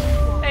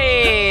knew.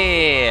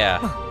 Hey!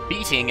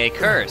 Beating a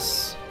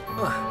curse.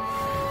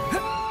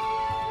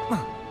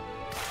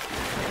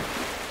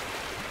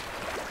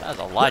 That was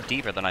a lot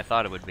deeper than I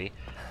thought it would be.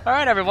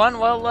 Alright everyone,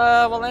 well,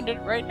 we'll end it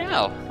right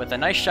now with a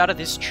nice shot of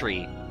this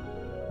tree.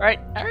 Alright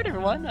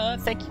everyone,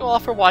 thank you all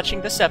for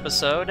watching this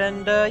episode,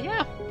 and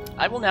yeah,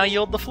 I will now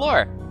yield the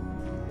floor.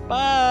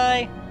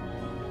 Bye!